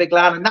 and there was a big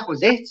line, and that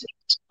was it.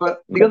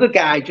 But the other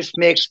guy just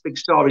makes big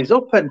stories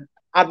up, and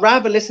I'd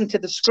rather listen to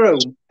the screw,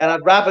 and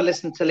I'd rather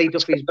listen to Lee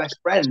Duffy's best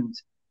friend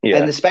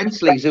and the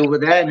Spenceleys who were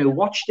there and who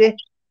watched it.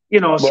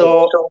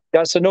 So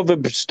that's another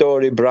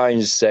story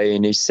Brian's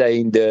saying. He's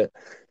saying that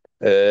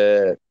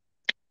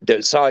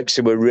that Sykes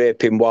were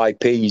raping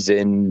YPs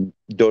in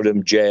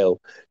Durham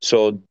jail.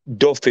 So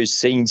Duffy's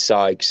seen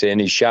Sykes and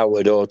he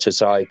shouted out to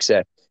Sykes,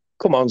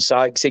 come on,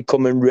 Sykes,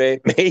 come and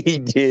rape me.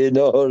 Do you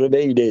know what I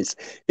mean? It's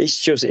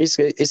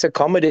a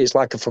comedy. It's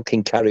like a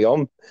fucking Carry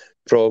On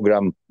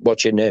program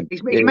watching him.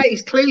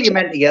 He's clearly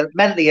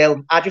mentally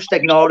ill. I just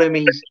ignore him.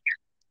 He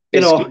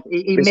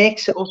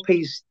makes it up.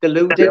 He's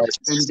deluded.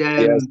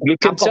 And you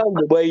can tell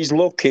the way he's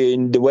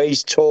looking, the way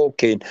he's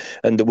talking,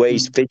 and the way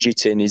he's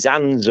fidgeting. His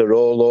hands are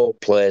all over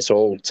the place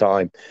all the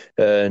time.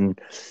 And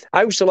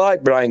I used to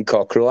like Brian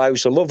Cockrell. I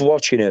used to love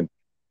watching him.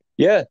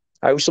 Yeah,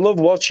 I used to love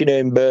watching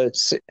him. But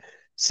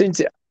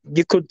since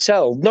you could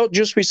tell, not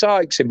just with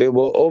Sykes, but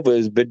with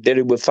others, but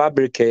they were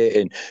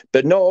fabricating.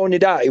 But not only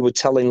that, he was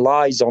telling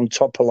lies on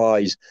top of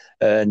lies.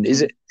 And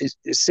it's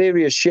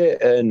serious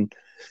shit. And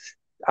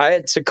I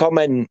had to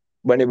comment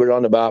when he were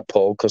on about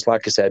Paul, because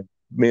like I said,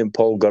 me and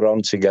Paul got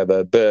on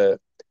together, but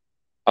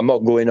I'm not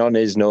going on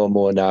his no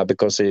more now,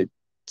 because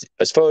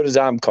as far as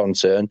I'm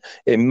concerned,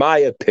 in my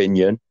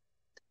opinion,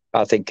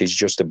 I think he's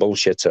just a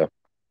bullshitter.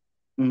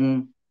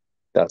 Mm-hmm.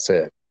 That's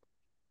it.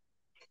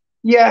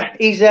 Yeah,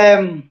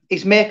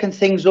 he's making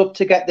things up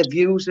to get the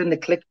views and the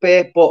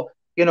clickbait, but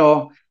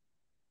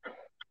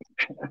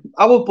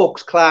our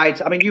books,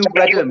 Clyde, I mean, you've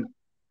read them.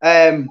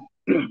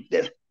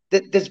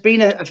 There's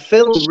been a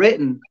film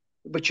written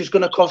which is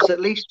going to cost at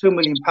least £2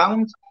 million.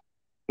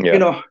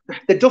 Yeah.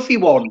 The Duffy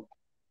one,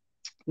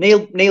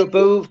 Neil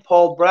Booth,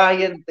 Paul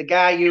Bryan, the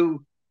guy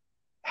who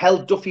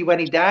held Duffy when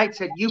he died,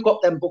 said, you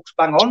got them books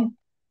bang on.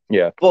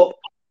 Yeah. But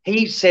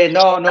he's saying,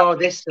 no,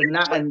 this and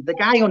that. And the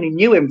guy only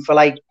knew him for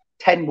like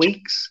 10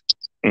 weeks,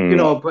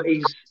 but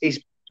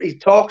he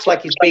talks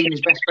like he's been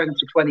his best friend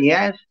for 20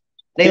 years.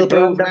 Neil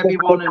Booth and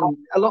everyone, and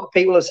a lot of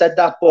people have said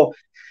that, but,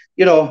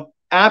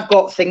 I've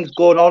got things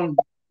going on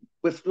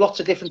with lots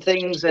of different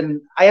things,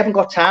 and I haven't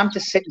got time to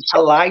sit and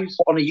tell lies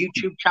on a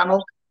YouTube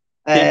channel.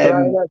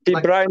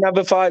 Did Brian have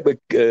a fight with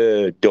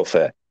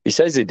Duffy? He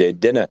says he did,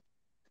 didn't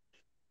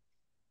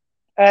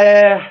he?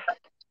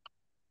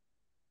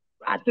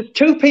 there's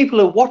two people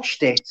who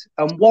watched it,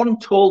 and one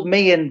told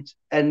me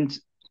and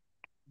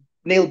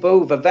Neil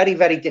Booth a very,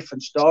 very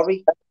different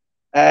story.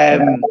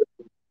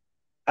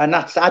 And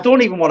that's, I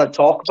don't even want to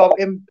talk about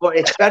him, but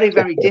it's very,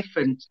 very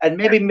different. And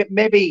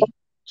maybe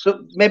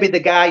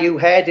the guy who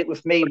heard it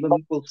with me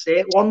will say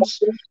it once,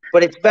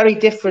 but it's very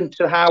different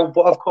to how.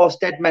 But of course,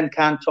 dead men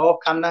can't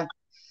talk, can they?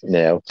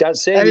 No,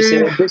 that's it. You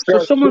see, so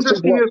someone's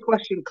asking you a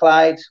question,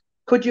 Clyde.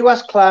 Could you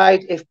ask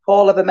Clyde if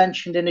Paul ever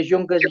mentioned in his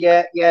younger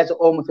years at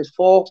home with his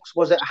folks,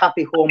 was it a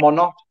happy home or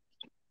not?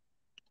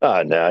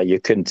 Oh, no, you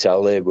couldn't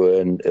tell. They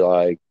weren't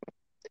like.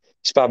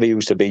 His father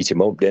used to beat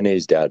him up, didn't he?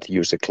 His dad he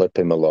used to clip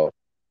him a lot.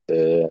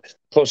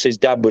 Plus, his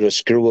dad was a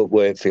screw at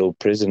Wakefield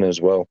prison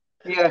as well.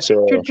 Yeah.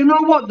 So, do you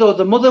know what though?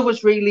 The mother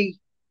was really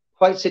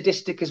quite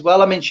sadistic as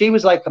well. I mean, she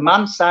was like a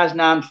man, size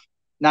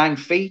 9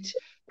 feet.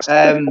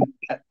 And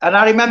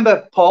I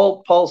remember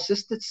Paul's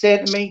sister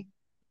saying to me,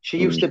 she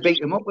used to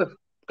beat him up with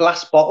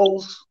glass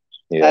bottles.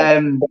 Yeah.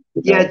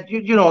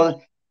 You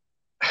know,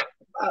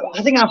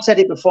 I think I've said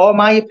it before.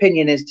 My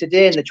opinion is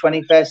today in the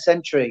 21st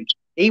century,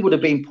 he would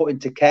have been put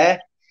into care.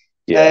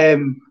 Yeah.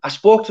 I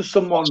spoke to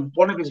someone,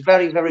 one of his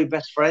very, very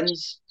best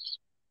friends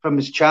from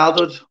his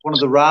childhood, one of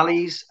the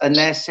rallies, and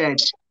they said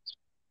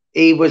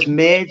he was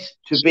made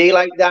to be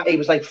like that. He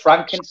was like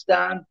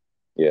Frankenstein.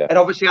 Yeah. And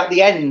obviously at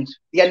the end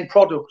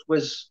product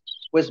was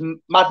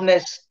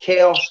madness,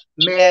 chaos,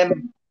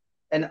 mayhem,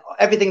 and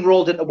everything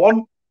rolled into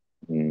one.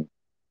 Mm.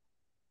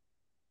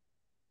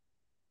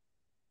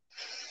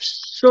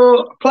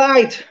 So,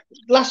 Clyde,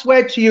 last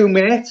word to you,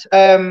 mate.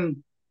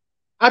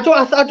 I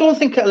don't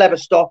think it'll ever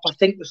stop. I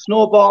think the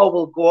snowball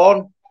will go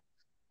on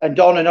and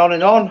on and on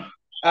and on.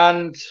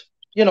 And,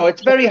 you know,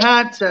 it's very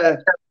hard to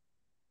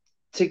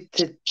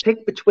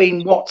pick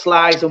between what's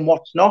lies and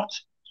what's not.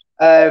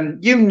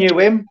 You knew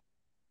him.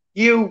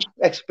 You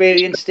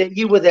experienced it.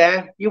 You were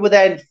there. You were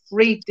there in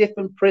 3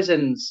 different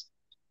prisons.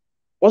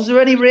 Was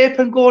there any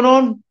raping going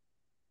on?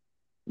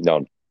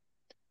 None.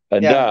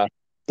 And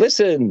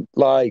listen,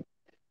 like,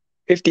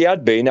 if there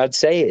had been, I'd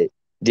say it.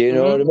 Do you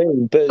know what I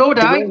mean? But so would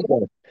I.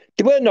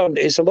 They weren't on.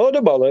 It's a load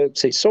of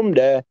bollocks. It's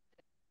someday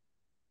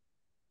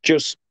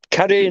just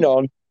carrying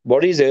on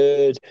what he's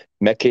heard,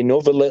 making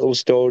other little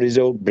stories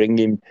up,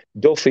 bringing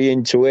Duffy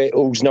into it,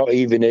 who's not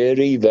even here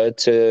either,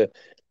 to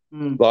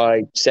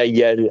like say,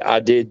 yeah, I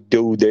did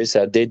do this,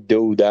 I did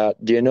do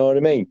that. Do you know what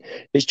I mean?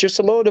 It's just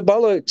a load of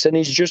bollocks, and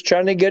he's just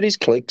trying to get his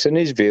clicks and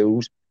his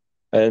views,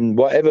 and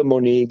whatever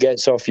money he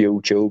gets off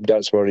YouTube,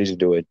 that's what he's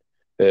doing.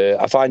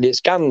 I find it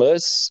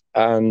scandalous,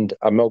 and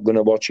I'm not going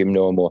to watch him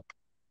no more.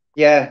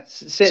 Yeah,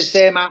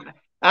 same.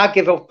 I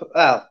give up.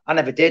 Well, I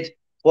never did.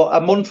 But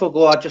a month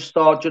ago, I just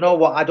thought, you know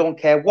what? I don't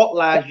care what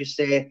lies you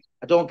say.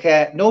 I don't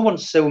care. No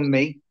one's suing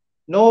me.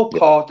 No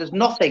court. There's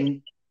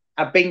nothing.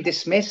 I've been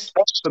dismissed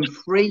from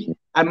free.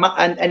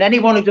 And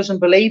anyone who doesn't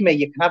believe me,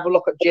 you can have a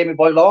look at Jamie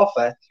Boyle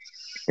Author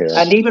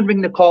and even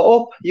ring the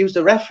court up, use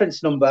the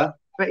reference number.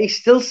 But he's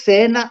still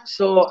saying that.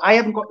 So I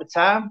haven't got the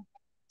time.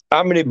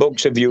 How many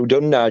books have you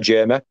done now,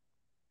 Jamie?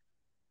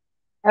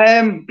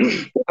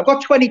 I've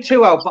got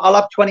 22 out, but I'll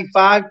have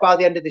 25 by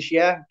the end of this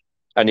year.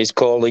 And he's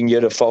calling you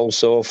the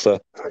false author.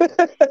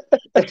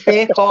 The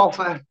fake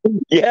author.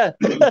 Yeah.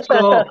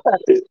 So,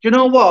 do you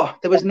know what?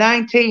 There was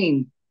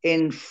 19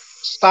 in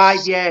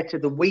 5 years to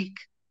the week,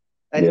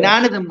 and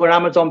 9 of them were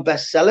Amazon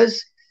bestsellers.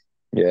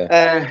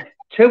 Yeah.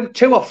 2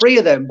 or 3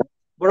 of them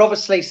were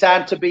obviously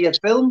signed to be a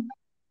film,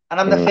 and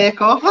I'm the fake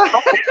author.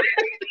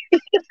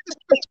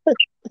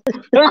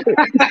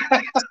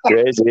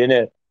 Crazy, isn't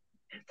it?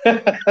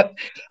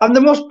 I'm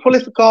the most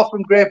prolific author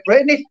from Great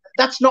Britain.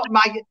 That's not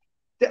my.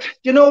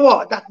 You know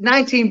what? That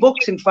 19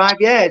 books in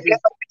 5 years.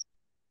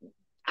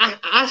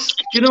 Ask.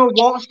 Do you know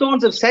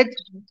Waterstones have said?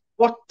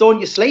 What don't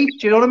you sleep?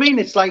 Do you know what I mean?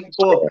 It's like,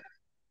 but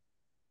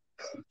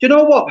do you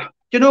know what?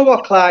 Do you know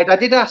what, Clyde? I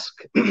did ask.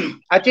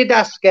 I did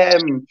ask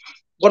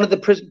one of the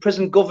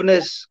prison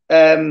governors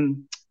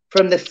from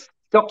the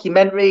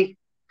documentary,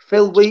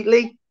 Phil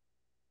Wheatley,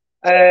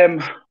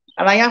 and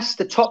I asked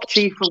the top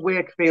chief of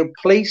Wakefield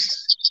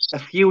Police a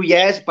few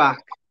years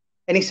back,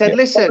 and he said,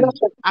 listen,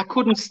 I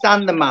couldn't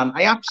stand the man.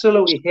 I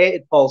absolutely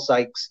hated Paul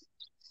Sykes.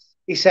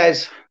 He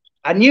says,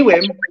 I knew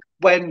him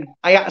when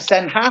I had to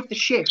send half the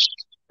shift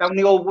down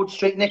the old Wood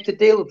Street Nick to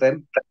deal with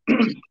him.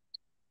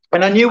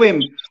 And I knew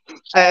him.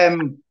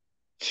 The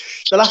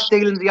last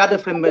dealings he had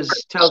of him was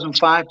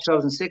 2005,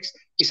 2006.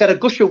 He said a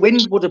gush of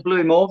wind would have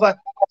blew him over.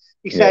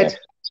 He said,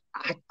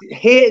 I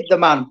hated the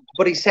man,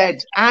 but he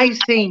said, I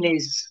seen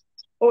his,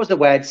 what was the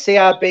word?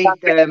 CRB,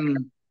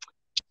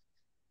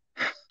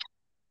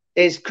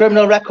 his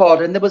criminal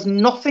record, and there was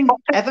nothing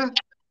ever.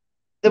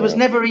 There was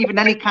never even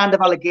any kind of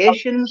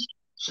allegations.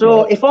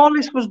 So if all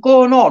this was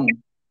going on,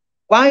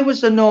 why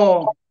was there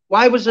no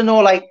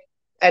like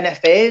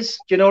NFAs?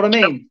 Do you know what I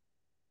mean?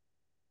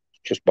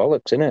 Just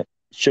bollocks, isn't it?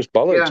 It's just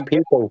bollocks.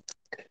 Yeah.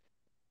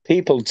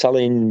 People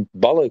telling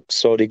bollocks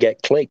so they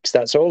get clicks.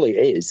 That's all it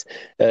is.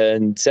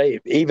 And say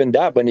even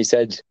that when he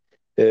said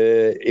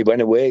he went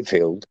to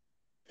Wakefield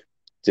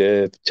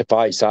to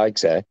fight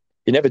Sykes there,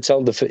 he never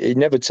tell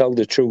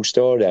the true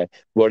story.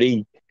 What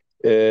he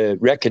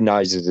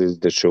recognises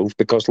the truth,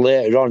 because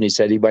later on he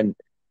said he went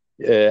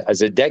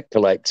as a debt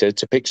collector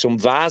to pick some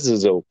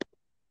vases up.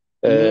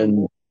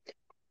 And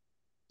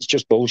it's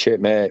just bullshit,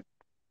 mate.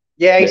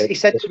 Yeah, he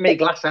said to me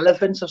glass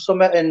elephants or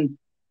something. And,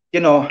 you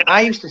know,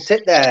 I used to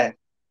sit there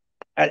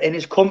in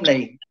his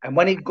company, and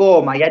when he'd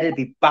go, my head would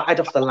be battered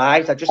off the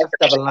lies. I just have to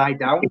have a lie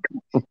down.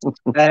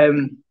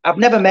 I've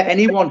never met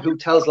anyone who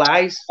tells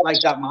lies like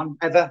that man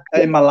ever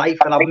in my life,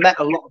 and I've met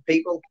a lot of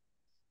people,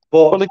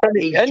 but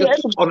he's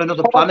just on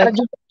another planet.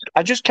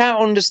 I just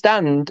can't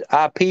understand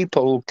how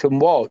people can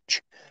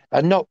watch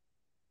and not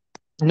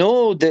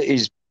know that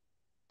he's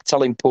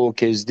telling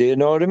pokers. Do you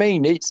know what I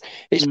mean? It's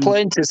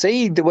plain to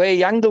see the way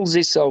he handles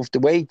himself, the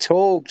way he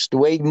talks, the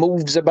way he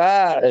moves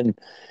about, and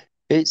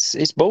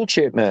it's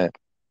bullshit, mate.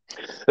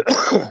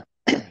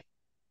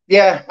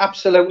 Yeah,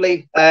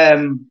 absolutely.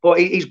 But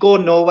he's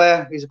going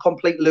nowhere. He's a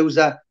complete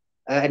loser,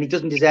 and he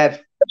doesn't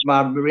deserve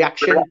my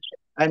reaction.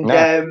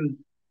 And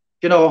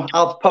you know,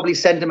 I'll probably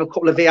send him a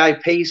couple of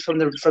VIPs from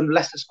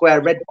Leicester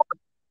Square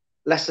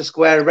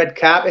red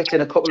carpet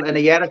in a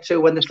year or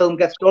two when the film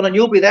gets done, and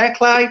you'll be there,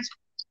 Clyde.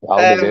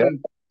 I'll be there.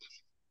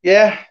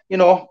 Yeah, you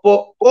know.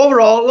 But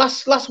overall,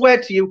 last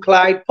word to you,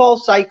 Clyde. Paul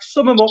Sykes,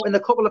 sum him up in a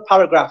couple of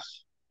paragraphs.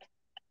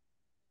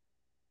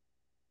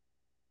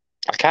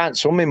 I can't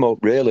sum him up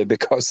really,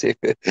 because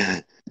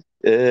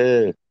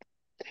very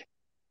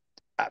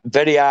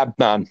hard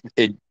man.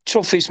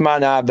 Toughest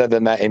man I've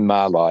ever met in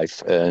my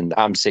life, and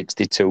I'm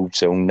 62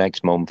 soon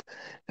next month.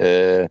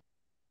 I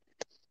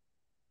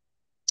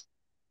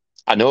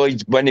know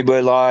when he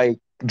were like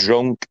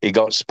drunk, he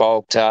got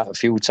sparked out a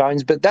few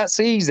times, but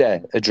that's easy,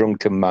 a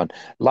drunken man.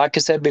 Like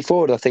I said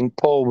before, I think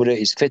Paul were at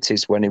his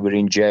fittest when he were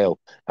in jail.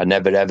 I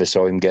never ever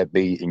saw him get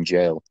beat in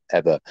jail,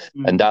 ever.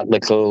 And that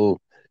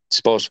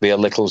supposed to be a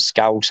little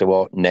scout or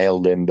what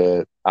nailed him,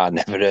 but I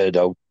never heard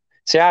of.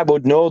 See, I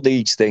would know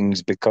these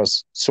things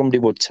because somebody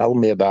would tell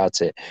me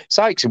about it.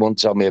 Sykes wouldn't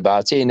tell me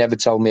about it. He never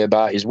told me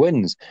about his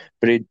wins,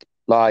 but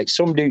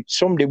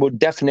somebody would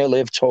definitely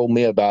have told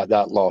me about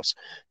that loss.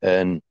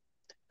 And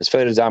as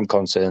far as I'm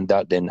concerned,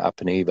 that didn't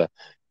happen either.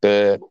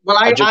 But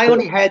I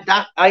only heard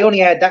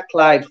that,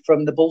 Clyde,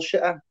 from the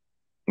bullshitter.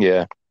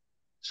 Yeah.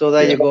 So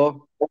there you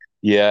go.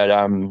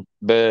 Yeah.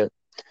 But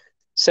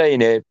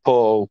saying it,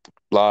 Paul,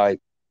 like,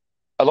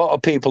 a lot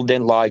of people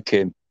didn't like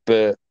him,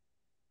 but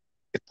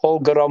if Paul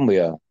got on with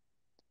her,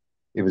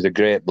 he was a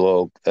great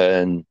bloke,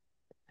 and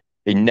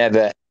he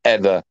never,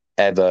 ever,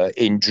 ever,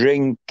 he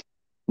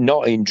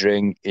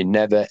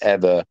never,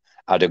 ever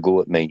had a go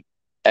at me,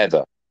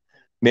 ever.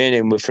 Me and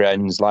him were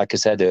friends, like I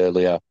said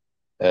earlier,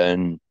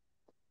 and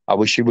I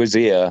wish he was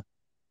here.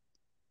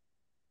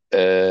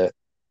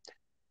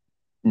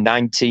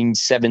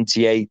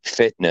 1978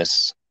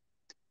 fitness,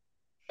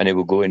 and he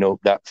were going up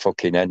that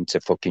fucking end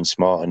to fucking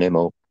smarten him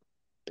up,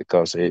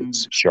 because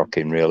it's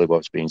shocking, really,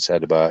 what's being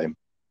said about him.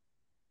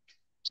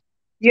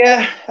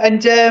 Yeah,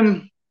 and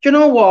you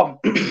know what?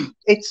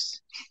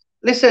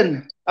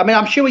 Listen, I mean,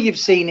 I'm sure you've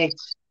seen it.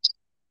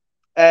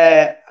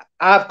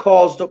 I've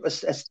caused up a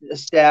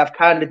stare. I've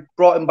kind of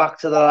brought him back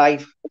to the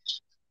life.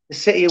 The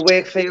city of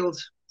Wakefield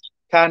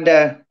kind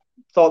of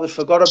thought they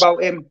forgot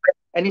about him,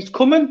 and he's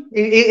coming.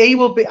 He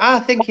will be.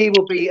 I think he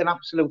will be an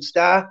absolute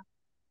star.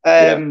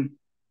 You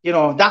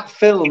know, that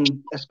film,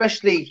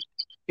 especially,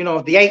 you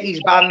know, the 80s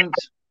band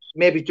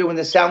maybe doing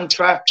the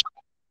soundtrack.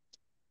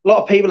 A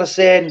lot of people are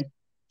saying,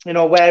 you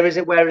know, where is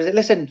it? Where is it?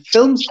 Listen,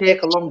 films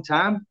take a long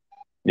time.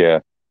 Yeah.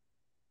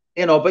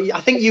 You know, but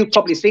I think you've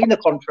probably seen the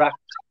contract.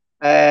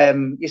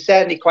 You're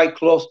certainly quite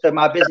close to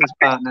my business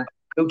partner,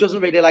 who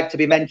doesn't really like to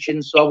be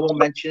mentioned, so I won't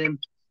mention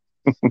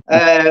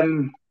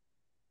him.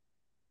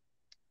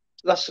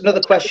 That's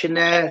another question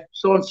there.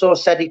 So-and-so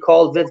said he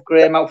called Viv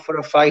Graham out for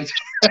a fight.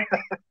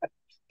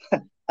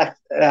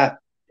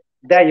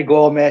 There you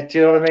go, mate. Do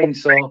you know what I mean?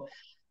 So,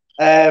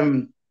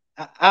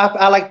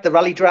 I like the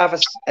rally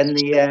drivers and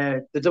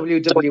the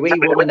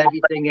WWE one and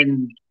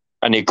everything,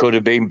 and he could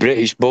have been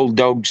British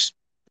Bulldogs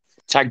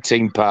tag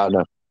team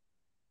partner.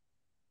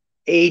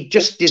 He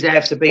just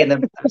deserves to be in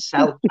a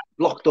cell,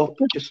 locked up,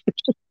 just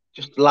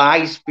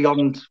lies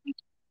beyond.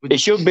 He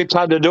should be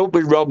padded up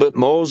with Robert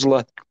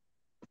Mosley.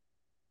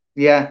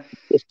 Yeah.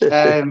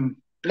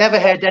 Never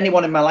heard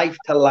anyone in my life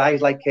tell lies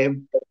like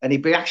him, and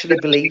he actually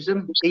believes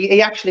them.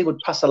 He actually would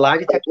pass a lie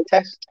detector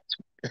test.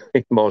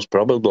 Most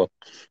probably.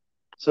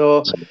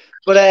 So,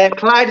 but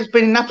Clyde, it's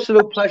been an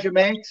absolute pleasure,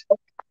 mate.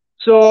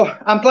 So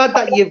I'm glad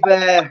that you've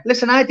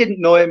listen. I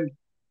didn't know him.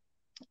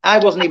 I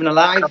wasn't even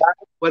alive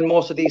when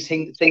most of these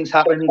things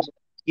happened.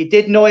 You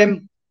did know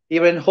him.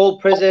 You were in Hull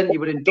prison. You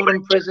were in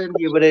Durham prison.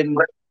 You were in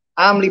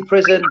Armley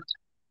prison.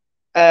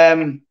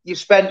 You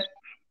spent,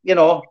 you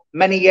know,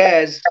 many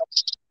years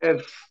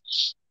of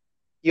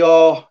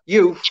your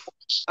youth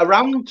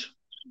around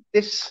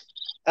this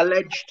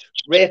alleged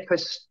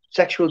rapist,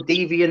 sexual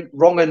deviant,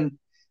 wronging.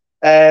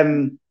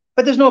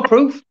 But there's no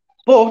proof.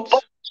 But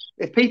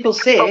if people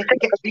say it, it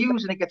gets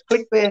views and it gets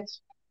clickbait.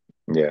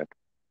 Yeah.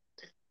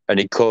 And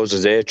it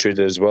causes hatred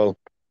as well.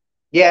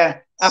 Yeah,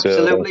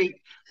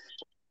 absolutely.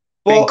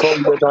 But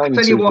I'll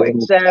tell you what,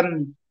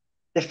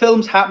 the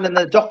film's happening,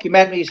 the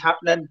documentary's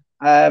happening,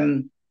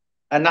 and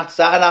that's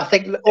that. And I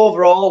think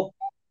overall,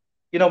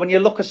 you know, when you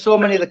look at so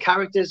many of the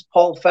characters,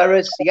 Paul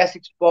Ferris, the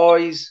Essex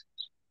Boys,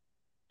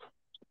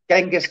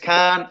 Genghis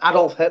Khan,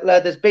 Adolf Hitler,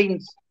 there's been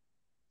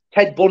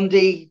Ted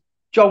Bundy,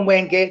 John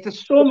Wayne Gacy.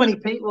 There's so many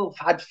people who've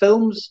had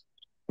films.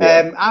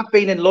 Yeah. I've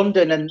been in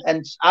London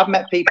and I've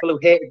met people who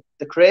hated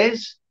the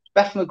craze,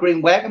 Bethnal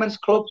Green Workmen's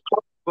Club,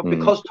 but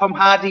because Tom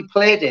Hardy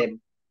played him,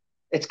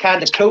 it's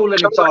kind of cool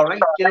and it's all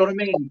right. You know what I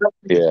mean?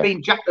 Yeah. There's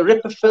been Jack the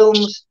Ripper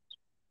films.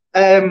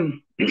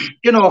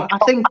 You know, I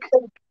think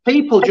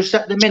people just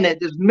at the minute,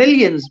 there's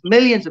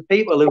millions of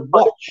people who've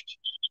watched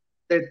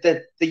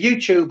the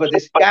YouTuber,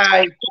 this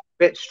guy,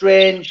 bit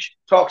strange,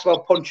 talks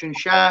about punching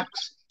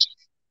sharks,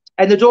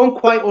 and they don't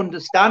quite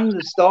understand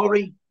the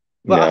story.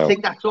 But I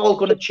think that's all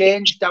going to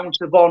change down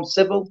to Vaughan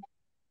Civil.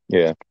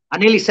 Yeah. I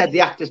nearly said the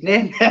actor's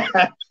name.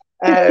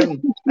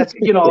 That's,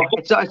 you know,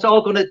 it's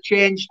all going to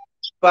change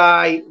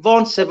by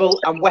Vaughan Civil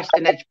and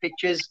Western Edge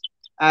Pictures.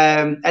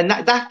 And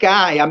that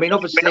guy, I mean,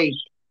 obviously,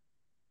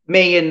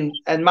 me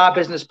and my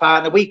business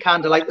partner, we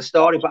kind of like the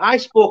story, but I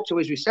spoke to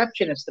his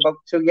receptionist about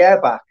 2 years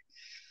back,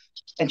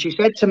 and she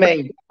said to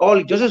me, all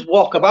he does is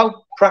walk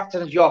about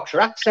practicing his Yorkshire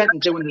accent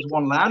and doing his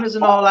one-liners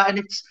and all that,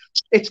 and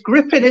it's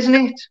gripping, isn't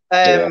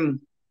it?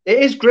 It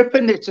is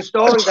gripping. It's a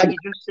story that you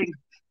just think,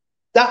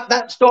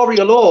 that story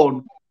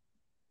alone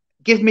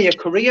give me a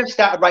career,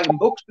 started writing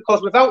books,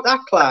 because without that,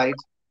 Clyde,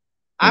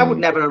 I would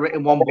never have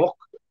written one book.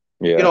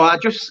 Yeah. You know, I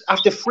just,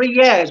 after 3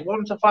 years,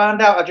 once I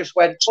found out, I just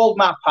went, hold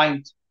my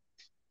pint,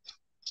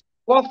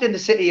 walked in the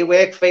city of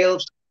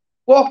Wakefield,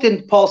 walked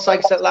in Paul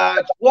Sykes at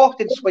Large,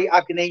 walked in Sweet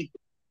Agony,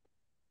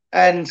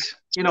 and,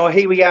 you know,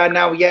 here we are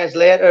now years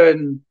later,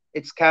 and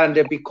it's kind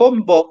of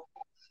become, but,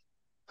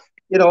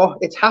 you know,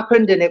 it's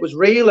happened and it was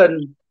real,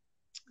 and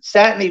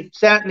certainly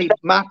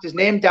marked his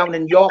name down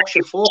in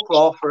Yorkshire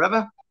folklore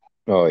forever.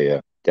 Oh,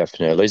 yeah,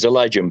 definitely. He's a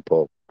legend,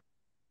 Paul.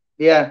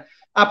 Yeah,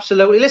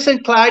 absolutely.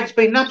 Listen, Clyde, it's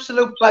been an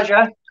absolute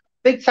pleasure.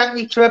 Big thank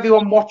you to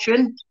everyone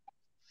watching.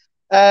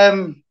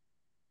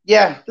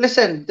 Yeah,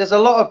 listen, there's a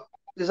lot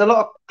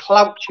of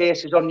clout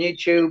chasers on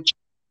YouTube,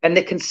 and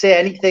they can say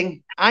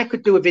anything. I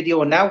could do a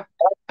video now,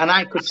 and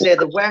I could say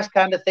the worst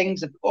kind of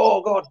things.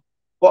 Oh God,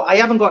 but I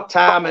haven't got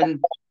time,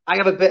 and I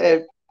have a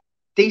bit of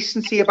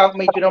decency about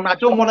me. Do you know what I mean? I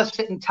don't want to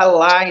sit and tell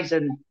lies,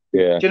 and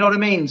do you know what I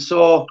mean?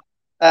 So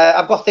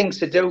I've got things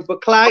to do.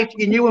 But Clyde,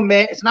 you new and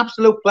mate, it's an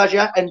absolute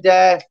pleasure, and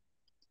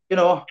you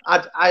know,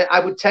 I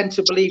would tend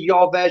to believe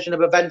your version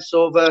of events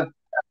over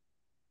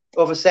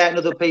certain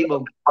other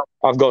people.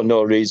 I've got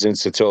no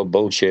reasons to talk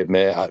bullshit,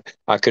 mate.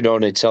 I can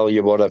only tell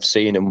you what I've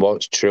seen and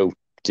what's true.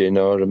 Do you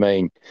know what I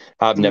mean?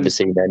 I've never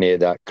seen any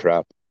of that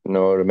crap. You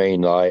know what I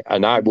mean? Like,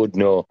 and I would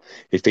know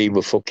if he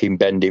were fucking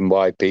bending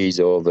YPs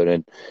over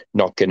and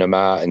knocking them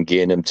out and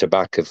giving them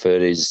tobacco for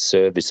his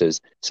services.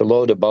 It's a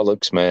load of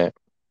bollocks, mate.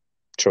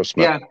 Trust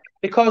me. Yeah,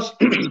 because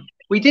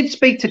we did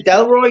speak to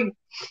Delroy,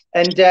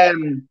 and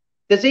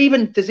there's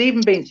even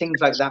been things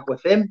like that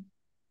with him.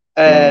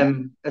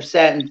 Of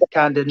certain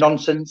kind of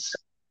nonsense.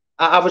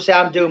 Obviously,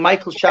 I'm doing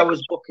Michael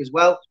Shower's book as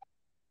well,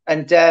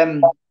 and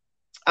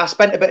I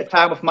spent a bit of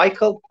time with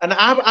Michael, and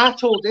I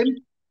told him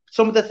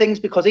some of the things,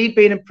 because he'd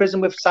been in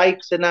prison with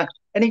Sykes, and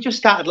he just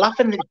started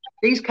laughing.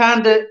 These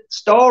kind of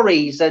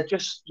stories are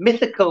just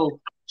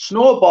mythical,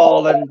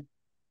 snowball, and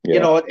you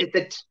know, it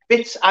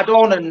bits add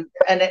on, and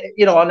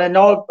you know, and then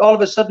all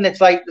of a sudden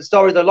it's like the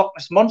story of the Loch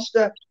Ness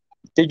Monster.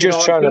 They're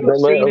just trying to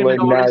belittle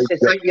him now.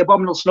 It's like the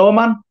Abominable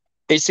Snowman.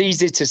 It's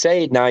easy to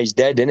say it now, he's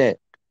dead, isn't it?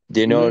 Do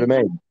you know what I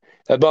mean?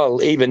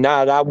 Well, even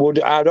now, how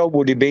old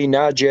would he be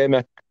now,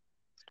 Jamie?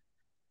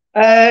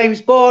 He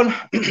was born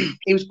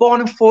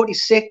in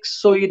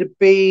 46, so he'd have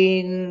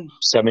been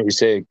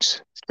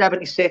 76.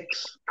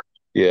 76.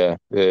 Yeah.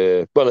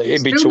 Well,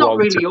 he'd be still too not old.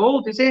 Really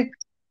old, is he?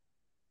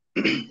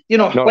 You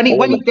know, when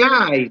he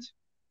died,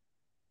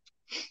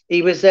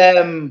 he was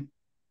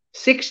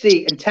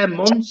 60 and 10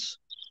 months.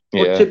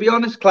 But to be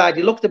honest, Clyde,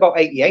 he looked about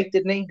 88,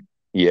 didn't he?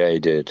 Yeah, he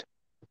did.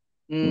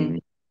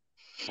 You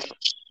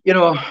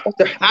know,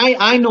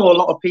 I know a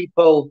lot of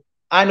people.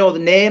 I know the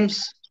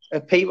names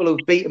of people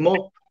who've beat him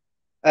up.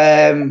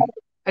 And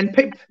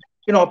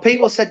you know,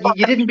 people said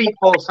you didn't beat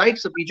Paul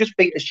Sykes up, you just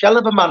beat a shell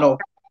of a man up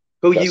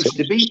who used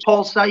to be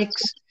Paul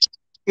Sykes.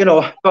 You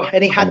know,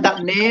 and he had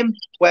that name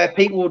where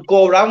people would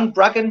go around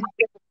bragging,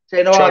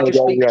 saying, "Oh, I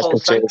just beat Paul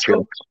Sykes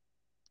up."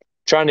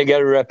 Trying to get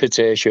a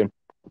reputation.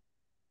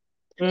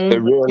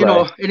 You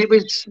know, and it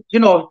was, you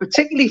know,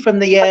 particularly from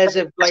the years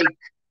of like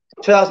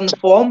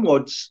 2004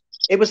 onwards,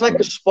 it was like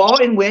a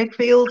sport in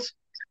Wakefield.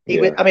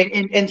 He was, I mean,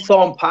 in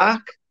Thorne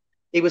Park,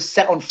 he was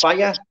set on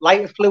fire,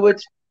 lighter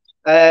fluid.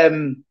 I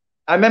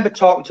remember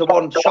talking to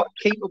one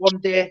shopkeeper one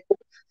day,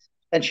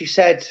 and she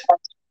said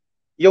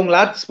young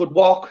lads would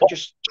walk,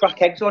 just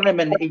crack eggs on him,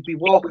 and he'd be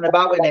walking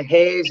about in a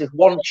haze with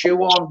one shoe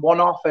on, one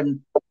off,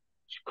 and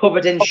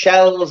covered in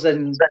shells.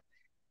 And,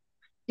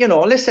 you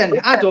know, listen,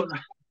 I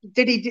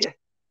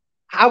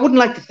wouldn't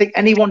like to think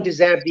anyone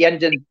deserved the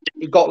ending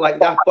he got like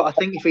that, but I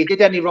think if he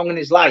did any wrong in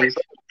his life,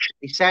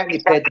 he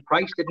certainly paid the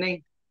price, didn't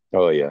he?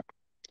 Oh, yeah.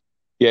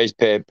 Yeah, he's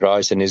paid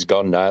price and he's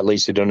gone now. At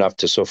least he don't have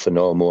to suffer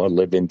no more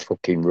living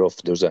fucking rough,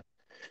 does he?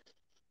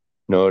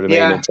 Know what I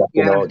mean? And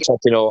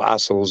taking all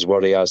hassles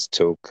what he has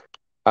took.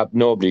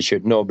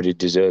 Nobody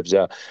deserves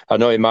that. I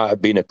know he might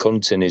have been a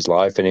cunt in his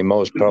life and he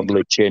most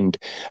probably chinned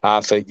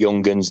half at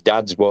Youngen's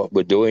dad's what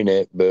were doing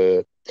it,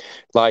 but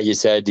like you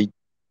said,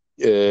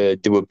 they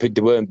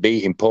weren't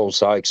beating Paul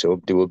Sykes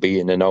up, they were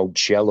beating an old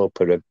shell up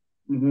at him.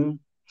 Mm-hmm.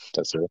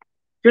 That's it.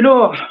 You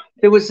know,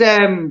 there was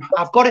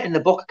I've got it in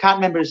the book. I can't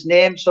remember his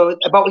name. So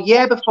about a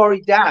year before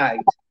he died,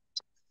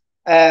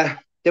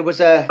 there was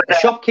a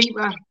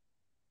shopkeeper,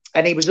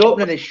 and he was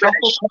opening his shop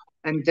up,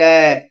 and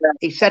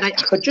he said I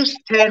could just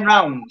turn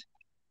round,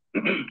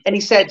 and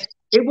he said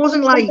it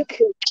wasn't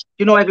like,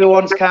 you know,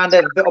 everyone's kind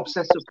of a bit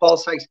obsessed with Paul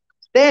Sykes.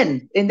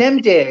 Then in them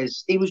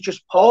days, he was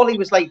just Paul. He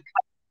was like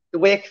the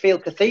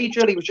Wakefield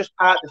Cathedral. He was just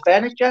part of the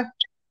furniture.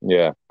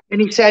 Yeah.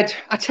 And he said,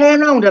 I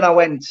turned around and I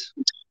went,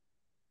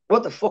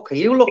 what the fuck are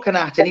you looking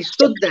at? And he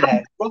stood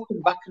there,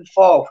 rocking back and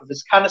forth with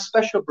his kind of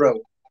special brew.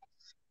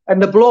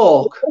 And the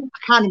bloke, I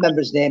can't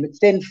remember his name,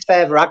 it's in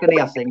Further Agony,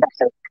 I think.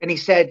 And he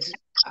said,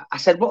 I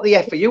said, what the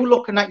F are you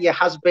looking at, you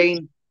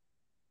has-been?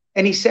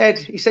 And he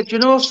said, you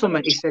know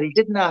something? He said, he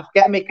didn't half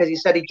get me because he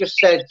just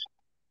said,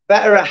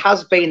 better a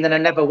has-been than a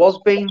never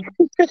was-been.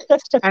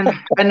 and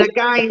the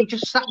guy, he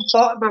just sat and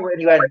thought about it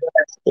and he went,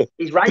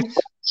 he's right.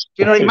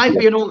 You know, he might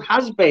be an old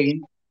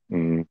has-been,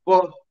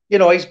 but, you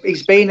know,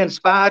 he's been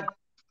inspired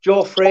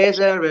Joe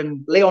Fraser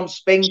and Leon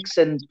Spinks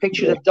and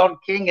pictures of Don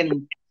King,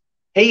 and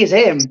he is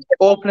him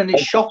opening his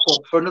shop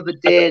up for another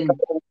day,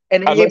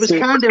 and it was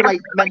kind of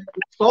like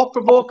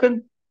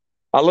thought-provoking.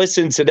 I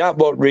listened to that,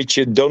 what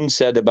Richard Dunn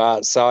said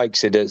about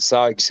Sykes, that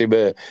Sykes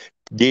were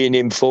doing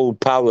him full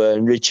power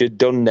and Richard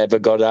Dunn never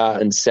got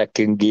out in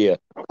second gear.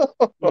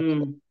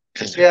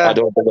 Yeah. I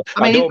don't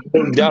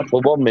believe that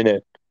for 1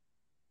 minute.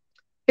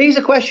 Here's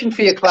a question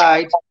for you,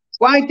 Clyde.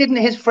 Why didn't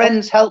his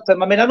friends help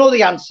him? I mean, I know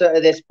the answer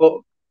to this, but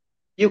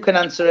you can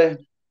answer it.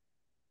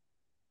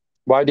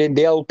 Why didn't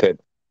they help him?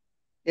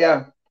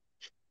 Yeah.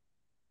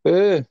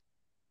 Well,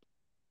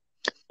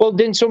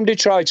 didn't somebody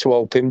try to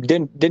help him?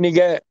 Didn't he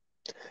get?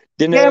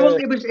 Well,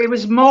 it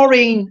was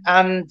Maureen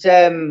and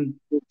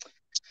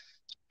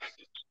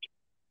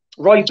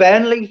Roy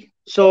Burnley.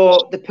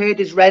 So they paid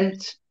his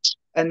rent,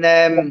 and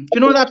do you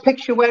know that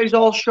picture where he's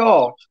all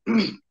short,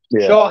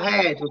 short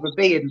haired with a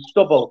beard and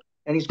stubble,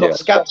 and he's got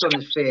scabs on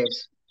his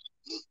face.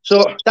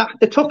 So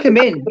they took him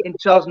in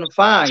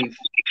 2005,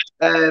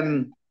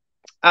 and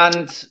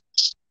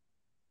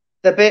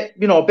they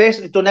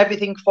basically done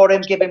everything for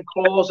him, give him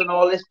clothes and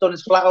all this, done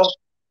his flat up.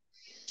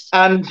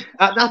 And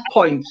at that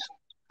point,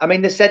 I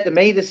mean, they said to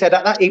me,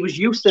 that he was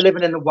used to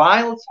living in the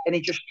wild, and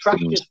he just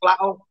trashed his flat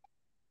up.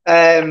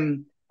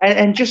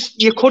 And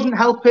just, you couldn't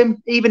help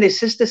him. Even his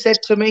sister said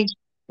to me,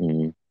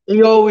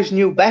 he always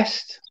knew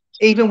best.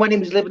 Even when he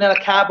was living in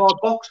a cardboard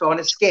box or on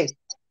a skip,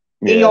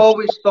 he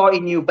always thought he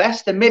knew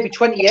best. And maybe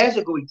 20 years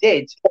ago he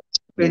did.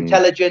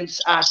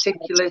 Intelligence,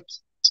 articulate.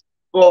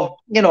 But,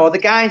 you know, the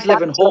guy's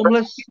living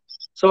homeless.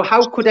 So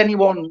how could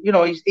anyone, you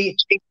know,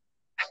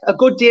 a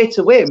good day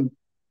to him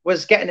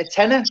was getting a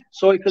tenner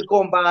so he could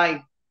go and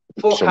buy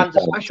 4 cans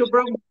of special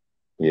brew.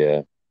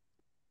 Yeah.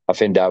 I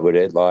think that would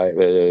it. Like,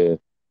 the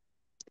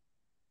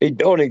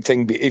only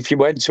thing, if you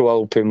went to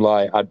help him,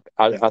 like,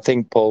 I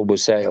think Paul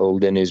was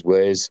settled in his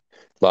ways.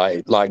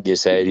 Like you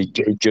said, he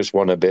just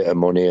want a bit of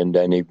money and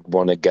then he'd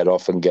want to get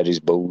off and get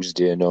his booze.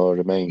 Do you know what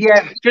I mean?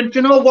 Yeah. Do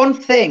you know one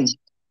thing?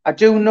 I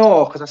do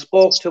know because I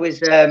spoke to his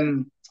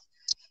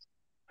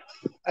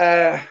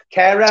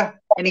carer,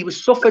 and he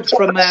was suffered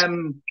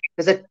from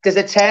there's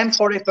a term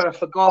for it, but I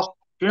forgot.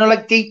 Do you know,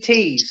 like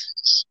DTs?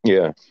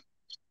 Yeah.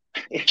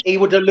 He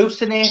would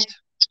hallucinate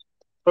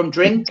from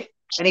drink,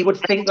 and he would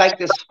think like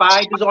there's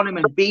spiders on him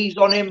and bees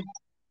on him.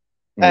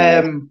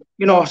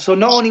 You know, so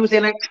not only was he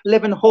like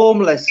living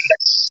homeless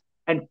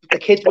and the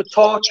kids were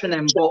torturing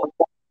him, but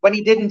when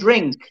he didn't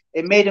drink,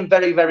 it made him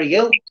very, very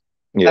ill.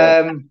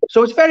 Yeah.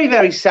 So it's very,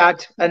 very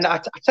sad. And I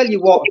tell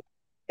you what,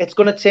 it's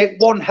going to take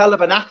one hell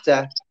of an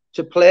actor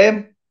to play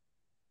him.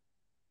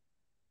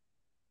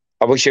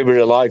 I wish he were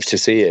alive to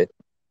see it.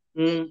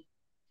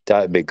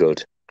 That'd be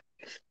good.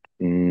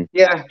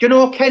 Yeah. Do you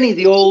know Kenny,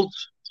 the old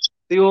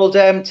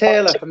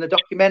tailor from the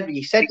documentary?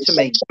 He said to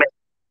me,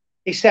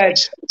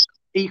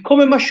 he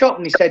come in my shop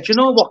and he said, you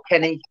know what,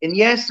 Kenny, in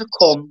years to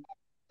come,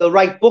 they'll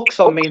write books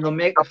on me and they'll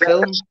make a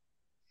film.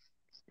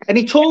 And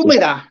he told me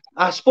that.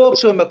 I spoke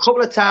to him a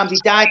couple of times. He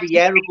died a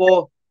year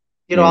ago.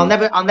 You know, I'll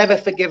never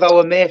forgive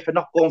our mate for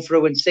not going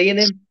through and seeing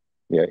him.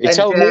 Yeah, it's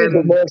all me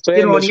be more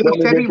famous. You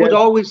know, and he would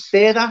always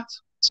say that.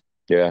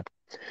 Yeah,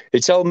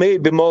 it's all me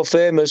be more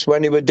famous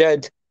when he was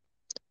dead. Is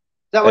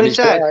that what he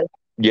said? Right.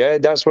 Yeah,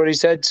 that's what he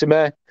said to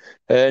me.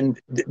 And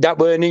that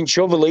weren't in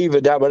Shovel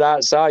either. That were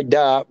outside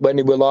that when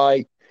he were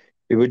like,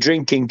 he were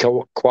drinking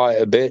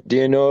quite a bit. Do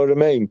you know what I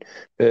mean?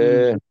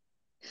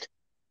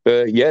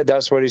 But yeah,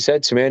 that's what he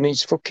said to me, and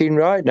he's fucking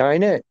right now,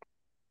 ain't it?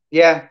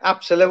 Yeah,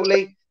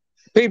 absolutely.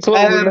 People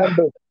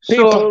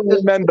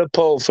remember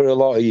Paul for a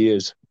lot of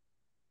years.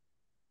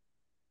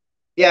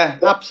 Yeah,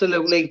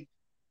 absolutely.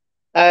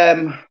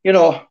 You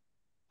know,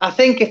 I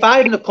think if I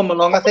hadn't have come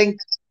along, I think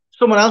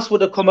someone else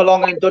would have come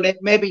along and done it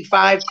maybe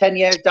 5, 10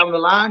 years down the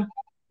line.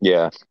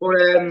 Yeah. But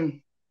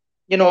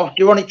you know,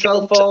 your Ronnie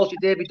Trelfalls, your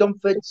Davy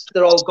Dumfords,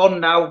 they're all gone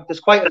now. There's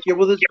quite a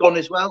few others gone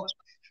as well.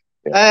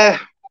 Yeah.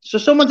 So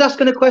someone's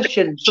asking a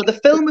question. So the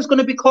film is going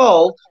to be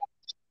called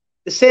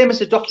the same as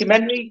the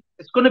documentary.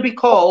 It's going to be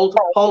called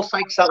Paul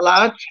Sykes at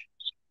Large.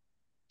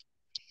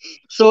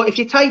 So if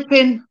you type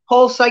in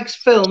Paul Sykes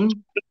film,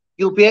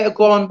 you'll be able to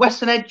go on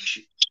Western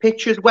Edge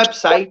Pictures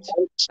website,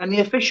 and the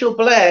official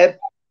blurb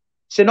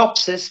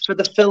synopsis for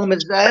the film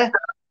is there.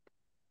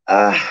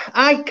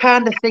 I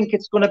kind of think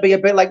it's going to be a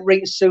bit like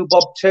Rita Sue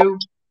Bob 2.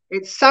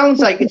 It sounds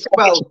like it's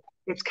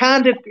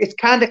kind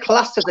of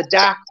classed as a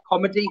dark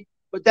comedy,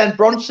 but then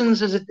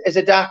Bronson's is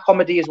a dark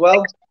comedy as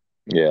well.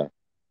 Yeah.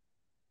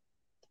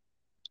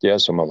 Yeah,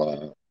 something like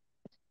that.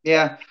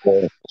 Yeah.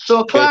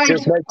 So Clyde, I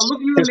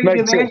love you and leave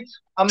you, mate.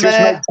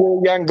 Make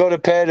sure you ain't got a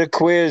pair of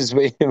queers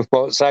with him.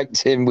 What's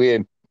acting with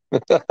him?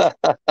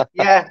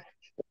 Yeah.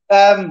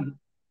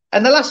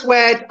 And the last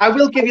word, I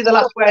will give you the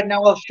last word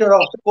now. I'll shut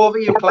up. Over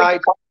you,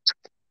 Clyde.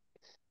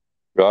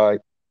 Right.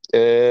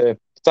 Thanks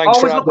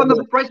always look on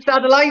the bright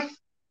side of life.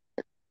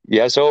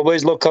 Yes,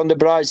 always look on the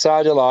bright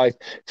side of life.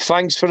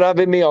 Thanks for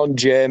having me on,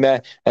 Jamie,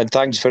 and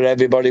thanks for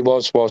everybody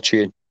what's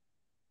watching.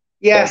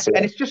 Yeah,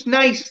 and it's just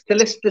nice to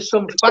listen to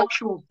some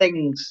factual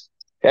things.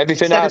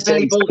 Everything I say,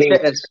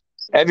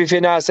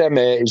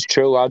 mate, is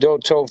true. I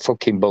don't talk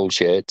fucking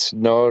bullshit.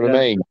 Know what I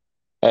mean?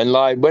 And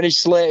like when he's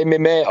slating my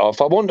mate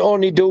off, I wouldn't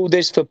only do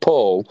this for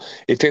Paul.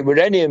 If it were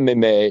any of my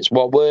mates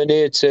what weren't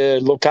here to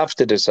look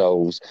after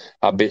themselves,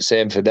 I'd be the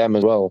same for them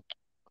as well.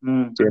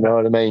 Do you know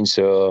what I mean?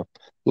 So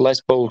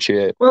less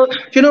bullshit. Well, do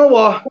you know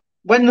what?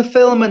 When the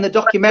film and the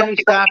documentary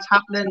starts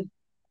happening,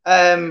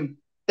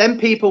 then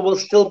people will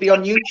still be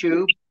on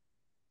YouTube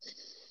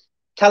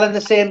telling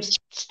the same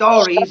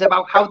stories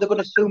about how they're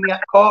going to sue me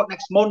at court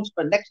next month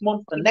and next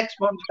month and next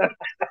month.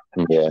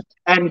 Yeah.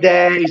 And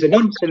he's a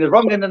nonce and he's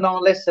wrong and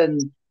all this.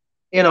 And,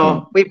 you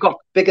know, we've got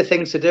bigger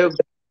things to do.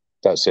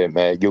 That's it,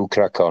 mate. You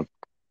crack on.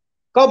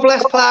 God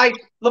bless, Clyde.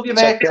 Love you,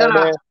 mate.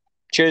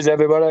 Cheers,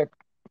 everybody.